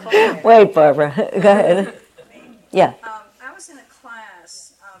to. Wait, Barbara. Go ahead. Yeah. I was in a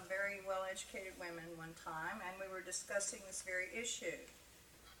class of very well-educated women one time, and we were discussing this very issue.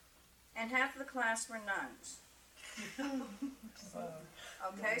 And half of the class were nuns.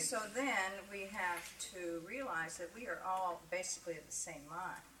 Okay, so then we have to realize that we are all basically of the same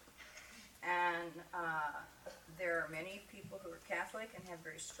mind. And there are many people who are Catholic and have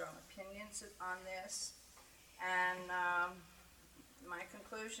very strong opinions on this. And my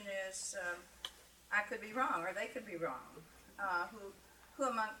conclusion is I could be wrong, or they could be wrong. Who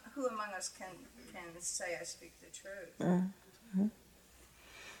among us can say I speak the truth? Mm-hmm.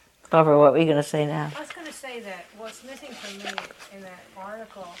 Barbara, what were you going to say now? I was going to say that what's missing for me in that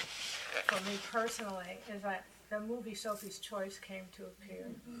article, for me personally, is that the movie Sophie's Choice came to appear,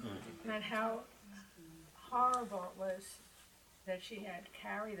 and how horrible it was that she had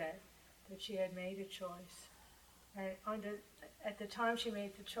carried that she had made a choice. And at the time she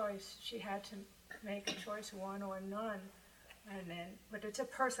made the choice, she had to make a choice, one or none. But it's a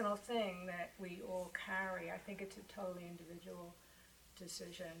personal thing that we all carry. I think it's a totally individual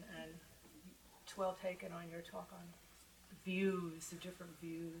decision, and it's well taken on your talk on views, the different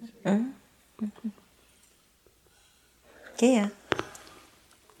views. Mm-hmm. Mm-hmm. Yeah.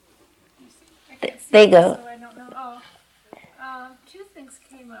 There you go. So I don't know. Two things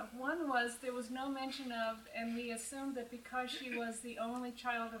came up. One was there was no mention of, and we assumed that because she was the only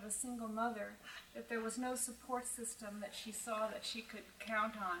child of a single mother, that there was no support system that she saw that she could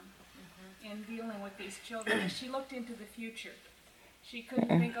count on in dealing with these children. And she looked into the future. She couldn't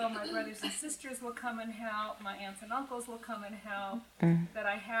think, oh, my brothers and sisters will come and help, my aunts and uncles will come and help, that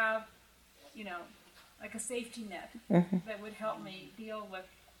I have, like a safety net that would help me deal with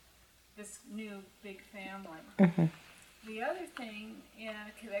this new big family. The other thing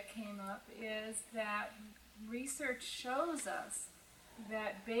that came up is that research shows us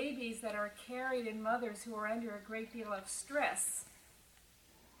that babies that are carried in mothers who are under a great deal of stress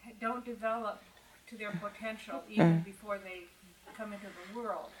don't develop to their potential even before they come into the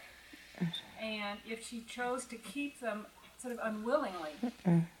world. And if she chose to keep them sort of unwillingly,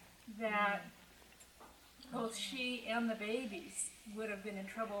 that both she and the babies would have been in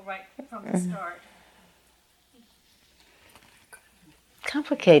trouble right from the start.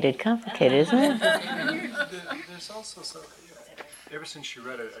 Complicated, isn't it? There's also ever since she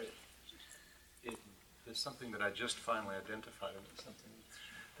read it, there's something that I just finally identified, and it's something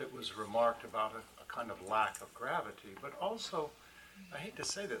that was remarked about a kind of lack of gravity, but also, I hate to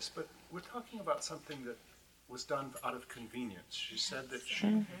say this, but we're talking about something that was done out of convenience. She said that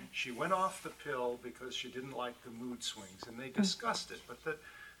she went off the pill because she didn't like the mood swings, and they discussed it, but that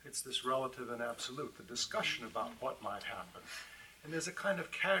it's this relative and absolute, the discussion about what might happen. And there's a kind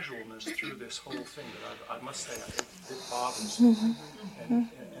of casualness through this whole thing that I must say it bothers me. And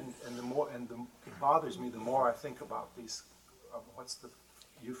it bothers me the more I think about these. What's the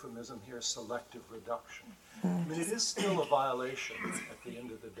euphemism here? Selective reduction. I mean, it is still a violation at the end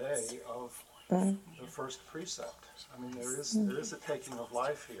of the day of the first precept. I mean, there is a taking of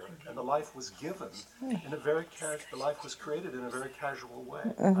life here, and the life was given in a very the life was created in a very casual way.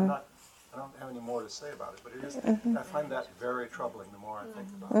 I don't have any more to say about it, but it is. I find that very troubling the more I think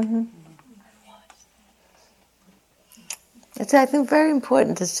about it. It's, I think, very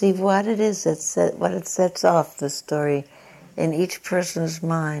important to see what it is what it sets off the story in each person's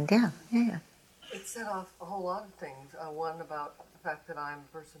mind. Yeah. It set off a whole lot of things. One about the fact that I'm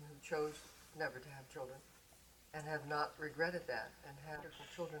a person who chose never to have children. and have not regretted that, and have wonderful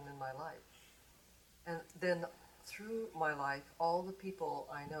children in my life. And then through my life, all the people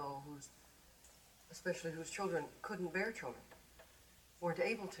I know especially whose children couldn't bear children, weren't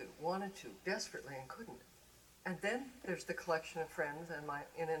able to, wanted to, desperately, and couldn't. And then there's the collection of friends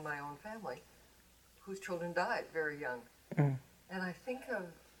and in my own family whose children died very young. Mm. And I think of,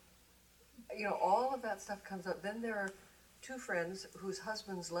 all of that stuff comes up. Then there are two friends whose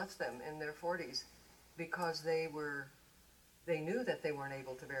husbands left them in their 40s because they knew that they weren't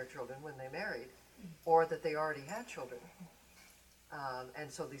able to bear children when they married, or that they already had children. And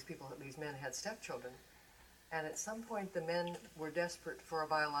so these men had stepchildren. And at some point, the men were desperate for a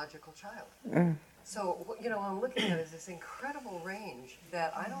biological child. Mm. So, I'm looking at is this incredible range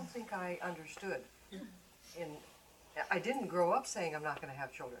that I don't think I understood. I didn't grow up saying I'm not going to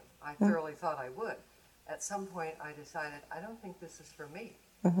have children. I thoroughly thought I would. At some point, I decided, I don't think this is for me.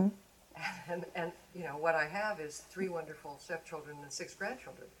 Mm-hmm. And what I have is 3 wonderful stepchildren and 6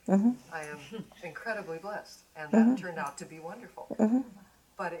 grandchildren. Mm-hmm. I am incredibly blessed, and that turned out to be wonderful. Mm-hmm.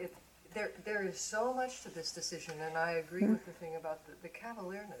 But there is so much to this decision, and I agree with the thing about the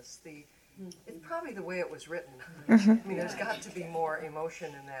cavalierness. It's probably the way it was written. Mm-hmm. I mean, there's got to be more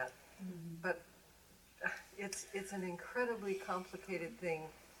emotion in that. But it's an incredibly complicated thing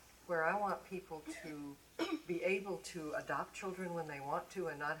where I want people to be able to adopt children when they want to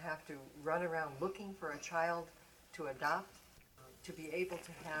and not have to run around looking for a child to adopt, to be able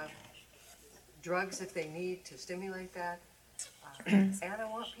to have drugs if they need to stimulate that. And I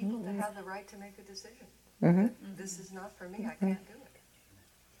want people to have the right to make a decision. Mm-hmm. This is not for me. I can't do it.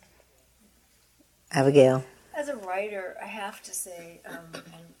 Abigail. As a writer, I have to say, and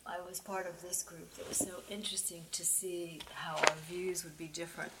I was part of this group, it was so interesting to see how our views would be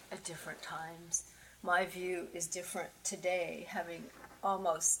different at different times. My view is different today, having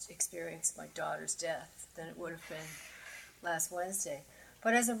almost experienced my daughter's death, than it would have been last Wednesday.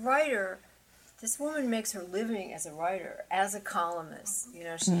 But as a writer, this woman makes her living as a writer, as a columnist.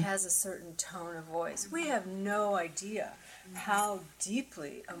 She has a certain tone of voice. We have no idea how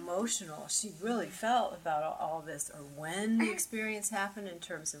deeply emotional she really felt about all this, or when the experience happened in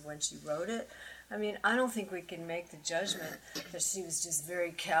terms of when she wrote it. I mean, I don't think we can make the judgment that she was just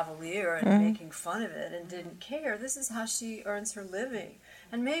very cavalier and making fun of it and didn't care. This is how she earns her living.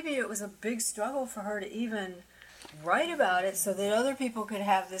 And maybe it was a big struggle for her to even write about it so that other people could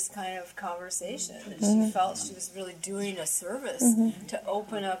have this kind of conversation. And she felt she was really doing a service to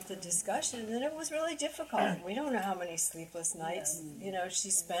open up the discussion. And it was really difficult. We don't know how many sleepless nights, she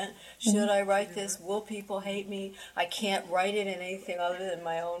spent. Should I write this? Will people hate me? I can't write it in anything other than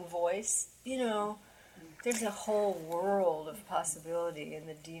my own voice. There's a whole world of possibility in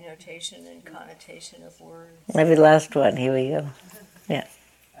the denotation and connotation of words. Maybe the last one. Here we go. Yeah.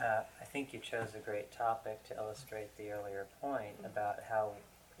 I think you chose a great topic to illustrate the earlier point about how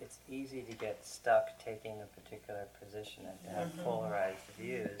it's easy to get stuck taking a particular position and to have polarized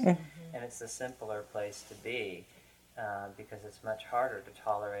views, and it's a simpler place to be because it's much harder to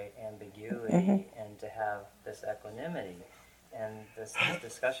tolerate ambiguity and to have this equanimity. And this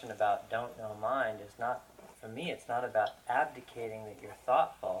discussion about don't know mind is not, for me, it's not about abdicating that you're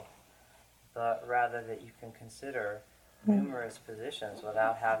thoughtful, but rather that you can consider numerous positions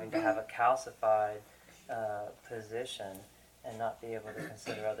without having to have a calcified position and not be able to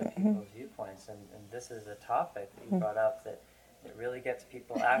consider other people's viewpoints. And this is a topic that you brought up that it really gets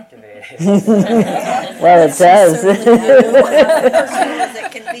people activated. Well, it does.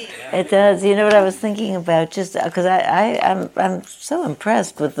 It does. You know what I was thinking about? Just because I'm so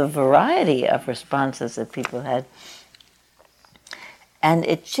impressed with the variety of responses that people had. And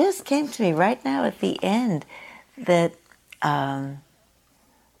it just came to me right now at the end that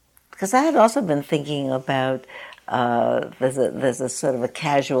because I had also been thinking about there's a sort of a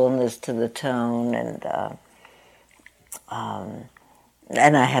casualness to the tone, and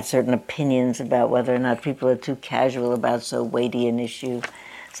I have certain opinions about whether or not people are too casual about so weighty an issue.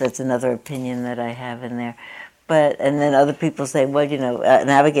 So that's another opinion that I have in there. And then other people say, well, and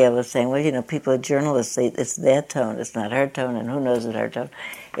Abigail is saying, well, people, journalists say it's their tone, it's not her tone, and who knows it's her tone.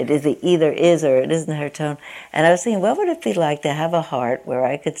 It either is or it isn't her tone. And I was thinking, what would it be like to have a heart where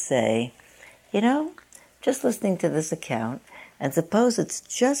I could say, just listening to this account, and suppose it's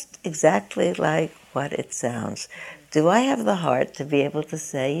just exactly like what it sounds. Do I have the heart to be able to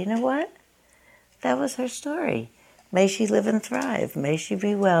say, you know what? That was her story. May she live and thrive. May she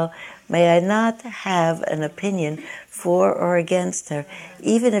be well. May I not have an opinion for or against her,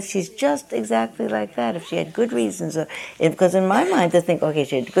 even if she's just exactly like that, if she had good reasons. Because in my mind, to think, okay,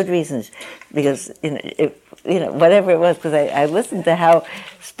 she had good reasons, because whatever it was, because I listened to how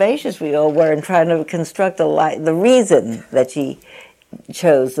spacious we all were in trying to construct the reason that she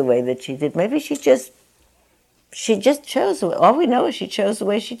chose the way that she did. Maybe she just chose the way. All we know is she chose the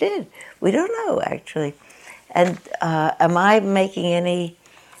way she did. We don't know, actually. And am I making any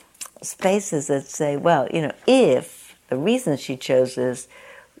spaces that say, well, if the reason she chose this,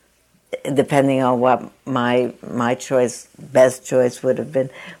 depending on what my best choice would have been.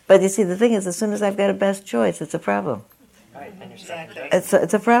 But you see, the thing is, as soon as I've got a best choice, it's a problem. Right, and you're exactly. It's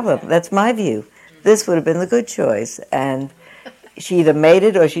a problem. That's my view. This would have been the good choice, and she either made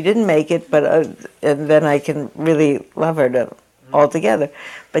it or she didn't make it. But and then I can really love her altogether.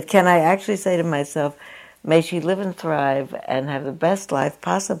 But can I actually say to myself, may she live and thrive and have the best life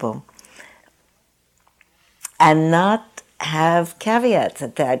possible, and not have caveats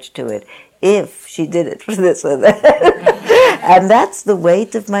attached to it, if she did it for this or that. And that's the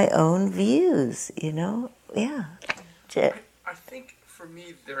weight of my own views, Yeah. I think for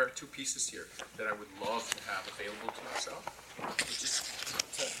me there are two pieces here that I would love to have available to myself, which is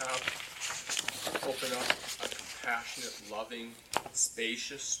to have open up a compassionate, loving,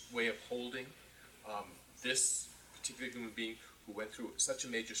 spacious way of holding this particular human being who went through such a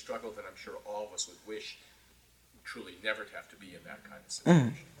major struggle that I'm sure all of us would wish truly never to have to be in that kind of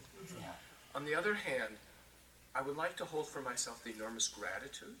situation. On the other hand, I would like to hold for myself the enormous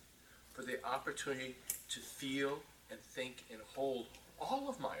gratitude for the opportunity to feel and think and hold all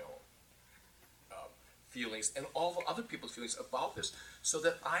of my own feelings and all the other people's feelings about this, so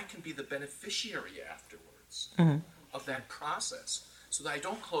that I can be the beneficiary afterwards of that process, so that I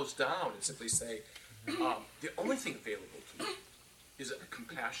don't close down and simply say, the only thing available to me is a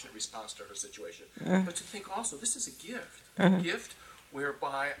compassionate response to her situation. But to think also, this is a gift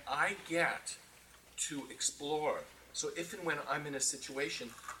whereby I get to explore. So if and when I'm in a situation,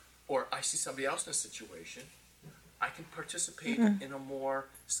 or I see somebody else in a situation, I can participate in a more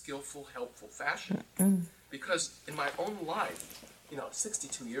skillful, helpful fashion. Because in my own life,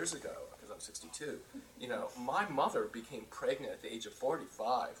 62 years ago, because I'm 62, my mother became pregnant at the age of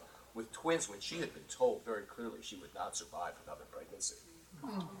 45 with twins when she had been told very clearly she would not survive another pregnancy.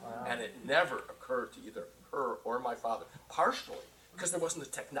 Wow. And it never occurred to either her or my father, partially because there wasn't the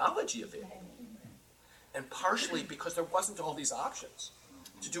technology available, and partially because there wasn't all these options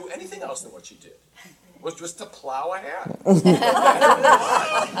to do anything else than what she did, was just to plow ahead. I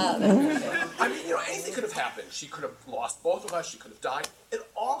mean, anything could have happened. She could have lost both of us, she could have died, it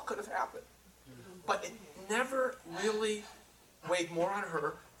all could have happened. But it never really weighed more on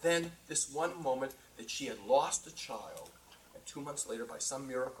her than this one moment that she had lost a child, and 2 months later, by some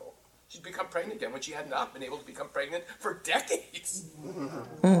miracle, she'd become pregnant again when she had not been able to become pregnant for decades.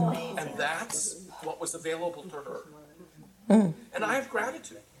 And that's what was available to her. And I have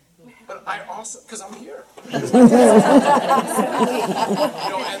gratitude. But I also, because I'm here. And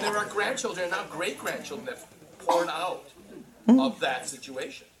there are grandchildren and now great-grandchildren that poured out of that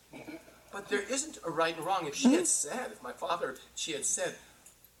situation. But there isn't a right and wrong. If she had said, she had said,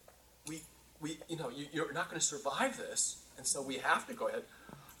 you're not going to survive this, and so we have to go ahead.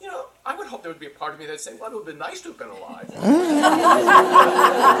 I would hope there would be a part of me that'd say, well, it would have been nice to have been alive.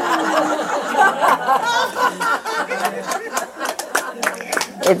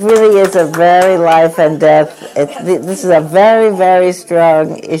 It really is a very life and death. This is a very, very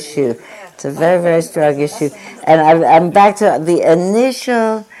strong issue. It's a very, very strong issue. And I'm back to the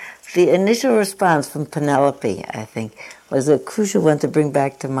initial response from Penelope, I think, was a crucial one to bring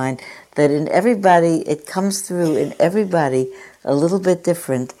back to mind, that in everybody, it comes through in everybody a little bit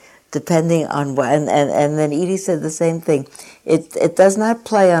different, depending on what, and then Edie said the same thing. It does not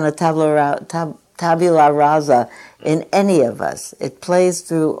play on a tabula rasa in any of us. It plays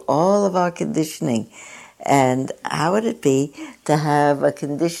through all of our conditioning. And how would it be to have a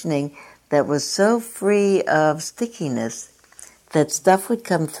conditioning that was so free of stickiness that stuff would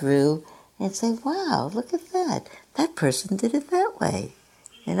come through and say, wow, look at that. That person did it that way.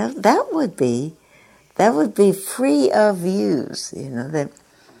 That would be free of views, that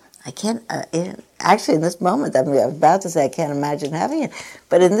I can't, actually in this moment, I'm about to say I can't imagine having it,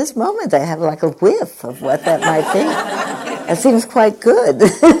 but in this moment I have like a whiff of what that might be. It seems quite good.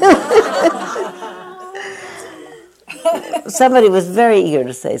 Somebody was very eager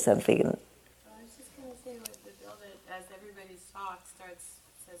to say something. I was just going to say, the bill that as everybody's talk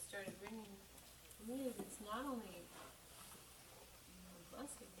started ringing, for me, it's not only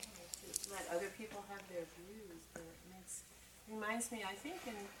blessing to let other people have their views, but it reminds me, I think,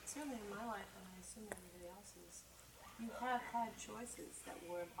 and certainly in my life, and I assume everybody else's, you have had choices that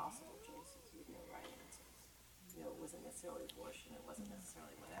were impossible choices with no right answers. It wasn't necessarily abortion, it wasn't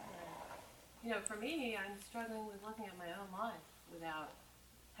necessarily whatever. for me, I'm struggling with looking at my own life without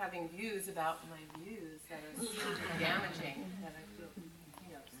having views about my views that are damaging, that I feel, sort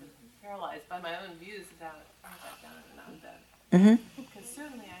of paralyzed by my own views about things I've done and not done. Because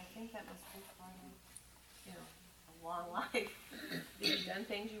certainly I think that must be part of, a long life. You've done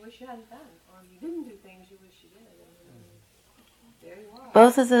things you wish you hadn't done, or you didn't do things you wish you did. And there you are.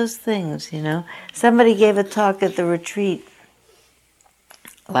 Both of those things, Somebody gave a talk at the retreat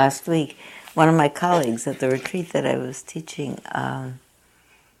last week. One of my colleagues at the retreat that I was teaching,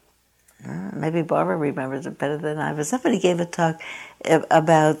 maybe Barbara remembers it better than I, but somebody gave a talk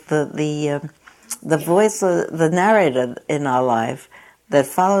about the voice, the narrator in our life that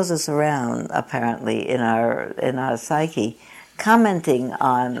follows us around, apparently, in our psyche, commenting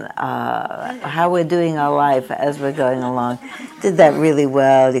on how we're doing our life as we're going along. Did that really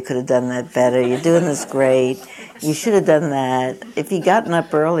well. You could have done that better. You're doing this great. You should have done that. If you'd gotten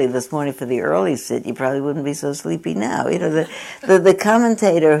up early this morning for the early sit, you probably wouldn't be so sleepy now. The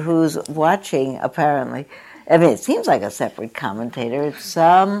commentator who's watching, apparently, it seems like a separate commentator. It's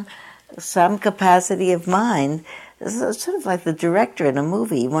some capacity of mind. It's sort of like the director in a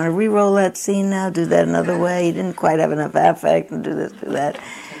movie. You want to re-roll that scene now, do that another way. You didn't quite have enough affect, and do this, do that.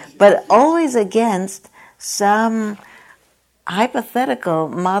 But always against some hypothetical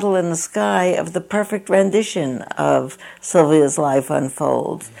model in the sky of the perfect rendition of Sylvia's life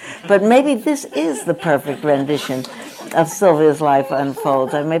unfolds. But maybe this is the perfect rendition of Sylvia's life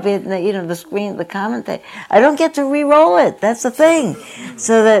unfolds. Or maybe, the screen, the commentary. I don't get to re-roll it. That's the thing.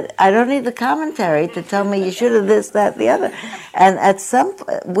 So that I don't need the commentary to tell me you should have this, that, the other. And at some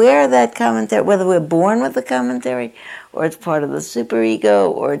where that commentary, whether we're born with the commentary, or it's part of the superego,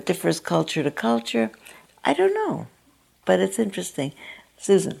 or it differs culture to culture, I don't know. But it's interesting.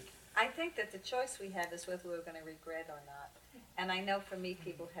 Susan. I think that the choice we have is whether we're going to regret or not. And I know for me,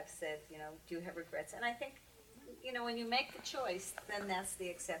 people have said, do you have regrets? And I think, when you make the choice, then that's the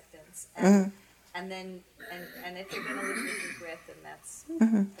acceptance. And then, and if you're going to live with regret, then that's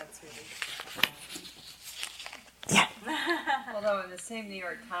really. Yeah. Although in the same New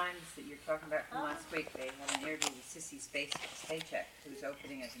York Times that you're talking about from last week, they had an interview with Sissy Spacek, who's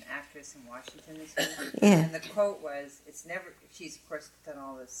opening as an actress in Washington this week. Yeah. And the quote was, she's of course done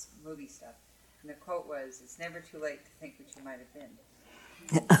all this movie stuff, and the quote was, "It's never too late to think what you might have been."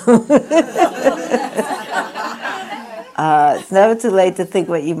 It's never too late to think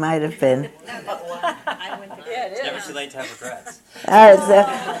what you might have been. It's never too late to have regrets.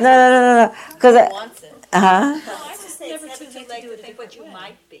 No. Because It's never too late to think what you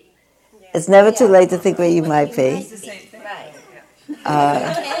might be. It's never too late to think what you might be. It's the same thing. Right.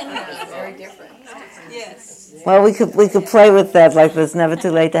 Very different. Yes. Well, we could play with that, like it's never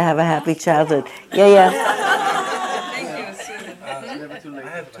too late to have a happy childhood. Yeah. Thank you, Susan. I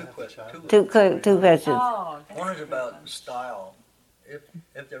have two questions. Two questions. One is about style.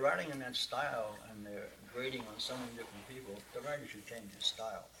 If they're writing in that style and they're grading on so many different people, the writer should change his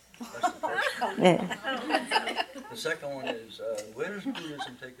style. That's the first one. Yeah. The second one is, where does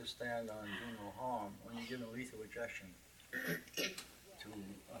Buddhism take a stand on doing no harm when you give a lethal injection to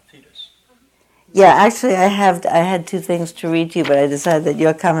a fetus? Yeah, actually, I had two things to read to you, but I decided that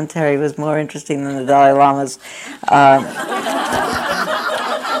your commentary was more interesting than the Dalai Lama's. I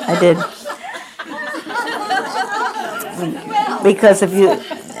did. Because if you,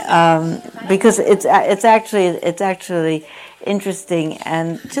 because it's actually interesting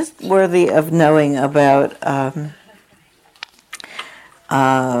and just worthy of knowing about.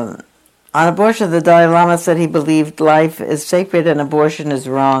 On abortion, the Dalai Lama said he believed life is sacred and abortion is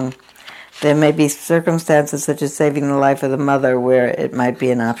wrong. There may be circumstances such as saving the life of the mother where it might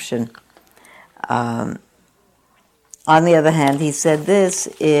be an option. On the other hand, he said this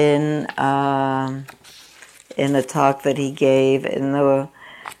in a talk that he gave in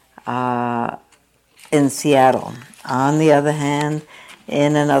Seattle. On the other hand,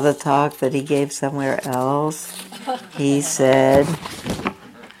 in another talk that he gave somewhere else, he said,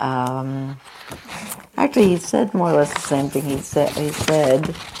 actually he said more or less the same thing. He said,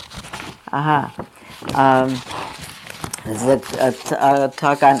 there's a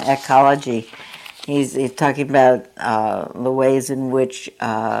talk on ecology. He's talking about the ways in which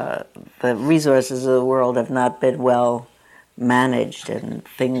the resources of the world have not been well managed, and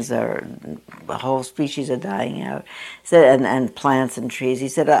the whole species are dying out. And plants and trees. He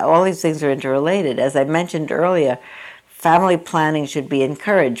said all these things are interrelated. As I mentioned earlier, family planning should be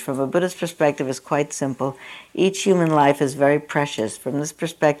encouraged. From a Buddhist perspective, it's quite simple. Each human life is very precious. From this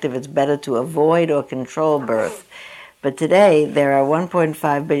perspective, it's better to avoid or control birth. But today, there are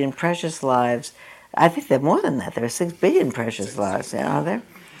 1.5 billion precious lives. I think there are more than that. There are 6 billion precious lives, are there?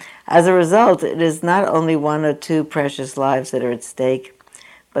 As a result, it is not only one or two precious lives that are at stake,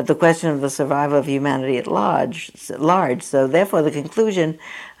 but the question of the survival of humanity at large. So therefore, the conclusion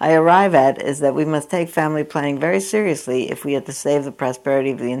I arrive at is that we must take family planning very seriously if we are to save the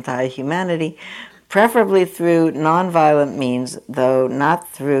prosperity of the entire humanity, preferably through nonviolent means, though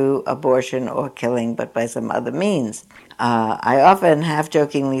not through abortion or killing, but by some other means. I often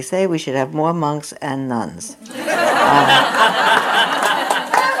half-jokingly say we should have more monks and nuns.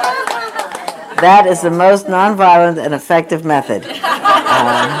 That is the most nonviolent and effective method.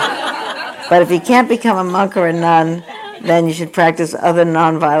 But if you can't become a monk or a nun, then you should practice other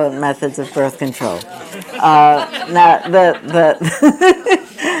nonviolent methods of birth control. Now,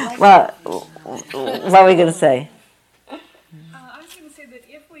 well, what are we going to say? I was going to say that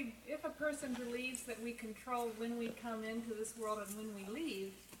if a person believes that we control when we come into this world and when we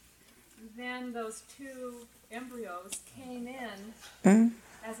leave, then those two embryos came in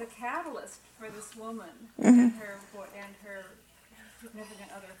as a catalyst for this woman and her significant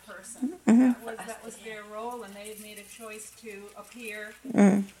other person. That was their role, and they had made a choice to appear,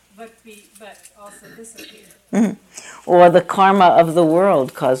 but also disappear. Or the karma of the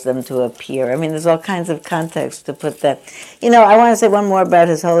world caused them to appear. I mean, there's all kinds of context to put that. I want to say one more about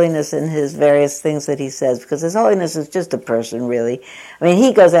His Holiness and his various things that he says, because His Holiness is just a person, really. I mean,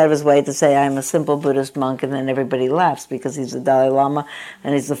 he goes out of his way to say, I'm a simple Buddhist monk, and then everybody laughs because he's the Dalai Lama,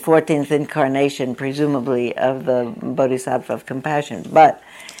 and he's the 14th incarnation, presumably, of the Bodhisattva of compassion. But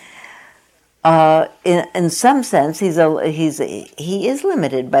in some sense, he is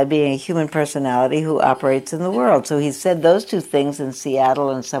limited by being a human personality who operates in the world. So he said those two things in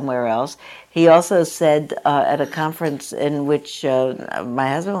Seattle and somewhere else. He also said at a conference in which my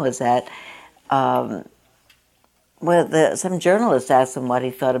husband was at, some journalist asked him what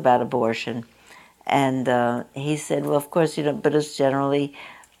he thought about abortion, and he said, "Well, of course, Buddhists generally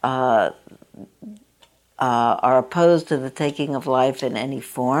are opposed to the taking of life in any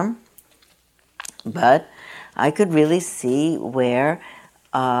form." But I could really see where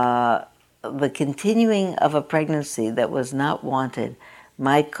the continuing of a pregnancy that was not wanted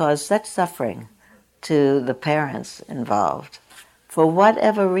might cause such suffering to the parents involved, for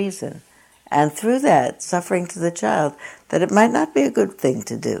whatever reason, and through that, suffering to the child, that it might not be a good thing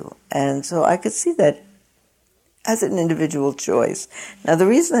to do. And so I could see that as an individual choice. Now, the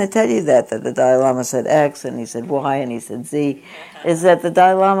reason I tell you that the Dalai Lama said X, and he said Y, and he said Z, is that the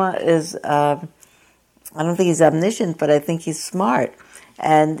Dalai Lama is... I don't think he's omniscient, but I think he's smart.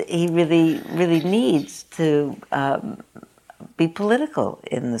 And he really, really needs to be political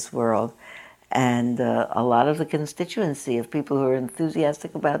in this world. And a lot of the constituency of people who are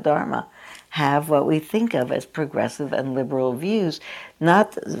enthusiastic about Dharma have what we think of as progressive and liberal views.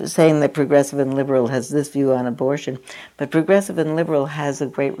 Not saying that progressive and liberal has this view on abortion, but progressive and liberal has a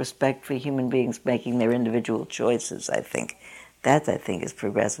great respect for human beings making their individual choices, I think. That, I think, is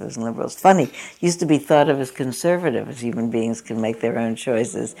progressives and liberals. Funny, used to be thought of as conservative, as human beings can make their own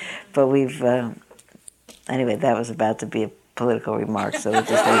choices. But we've... anyway, that was about to be a political remark, so we'll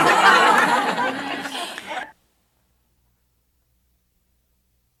just leave it.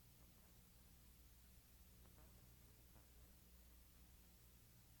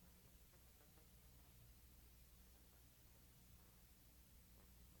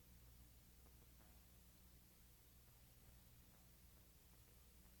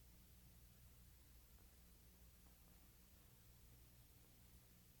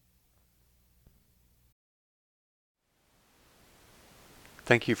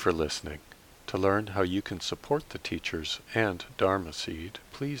 Thank you for listening. To learn how you can support the teachers and Dharma Seed,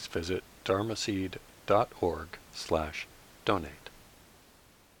 please visit dharmaseed.org/donate.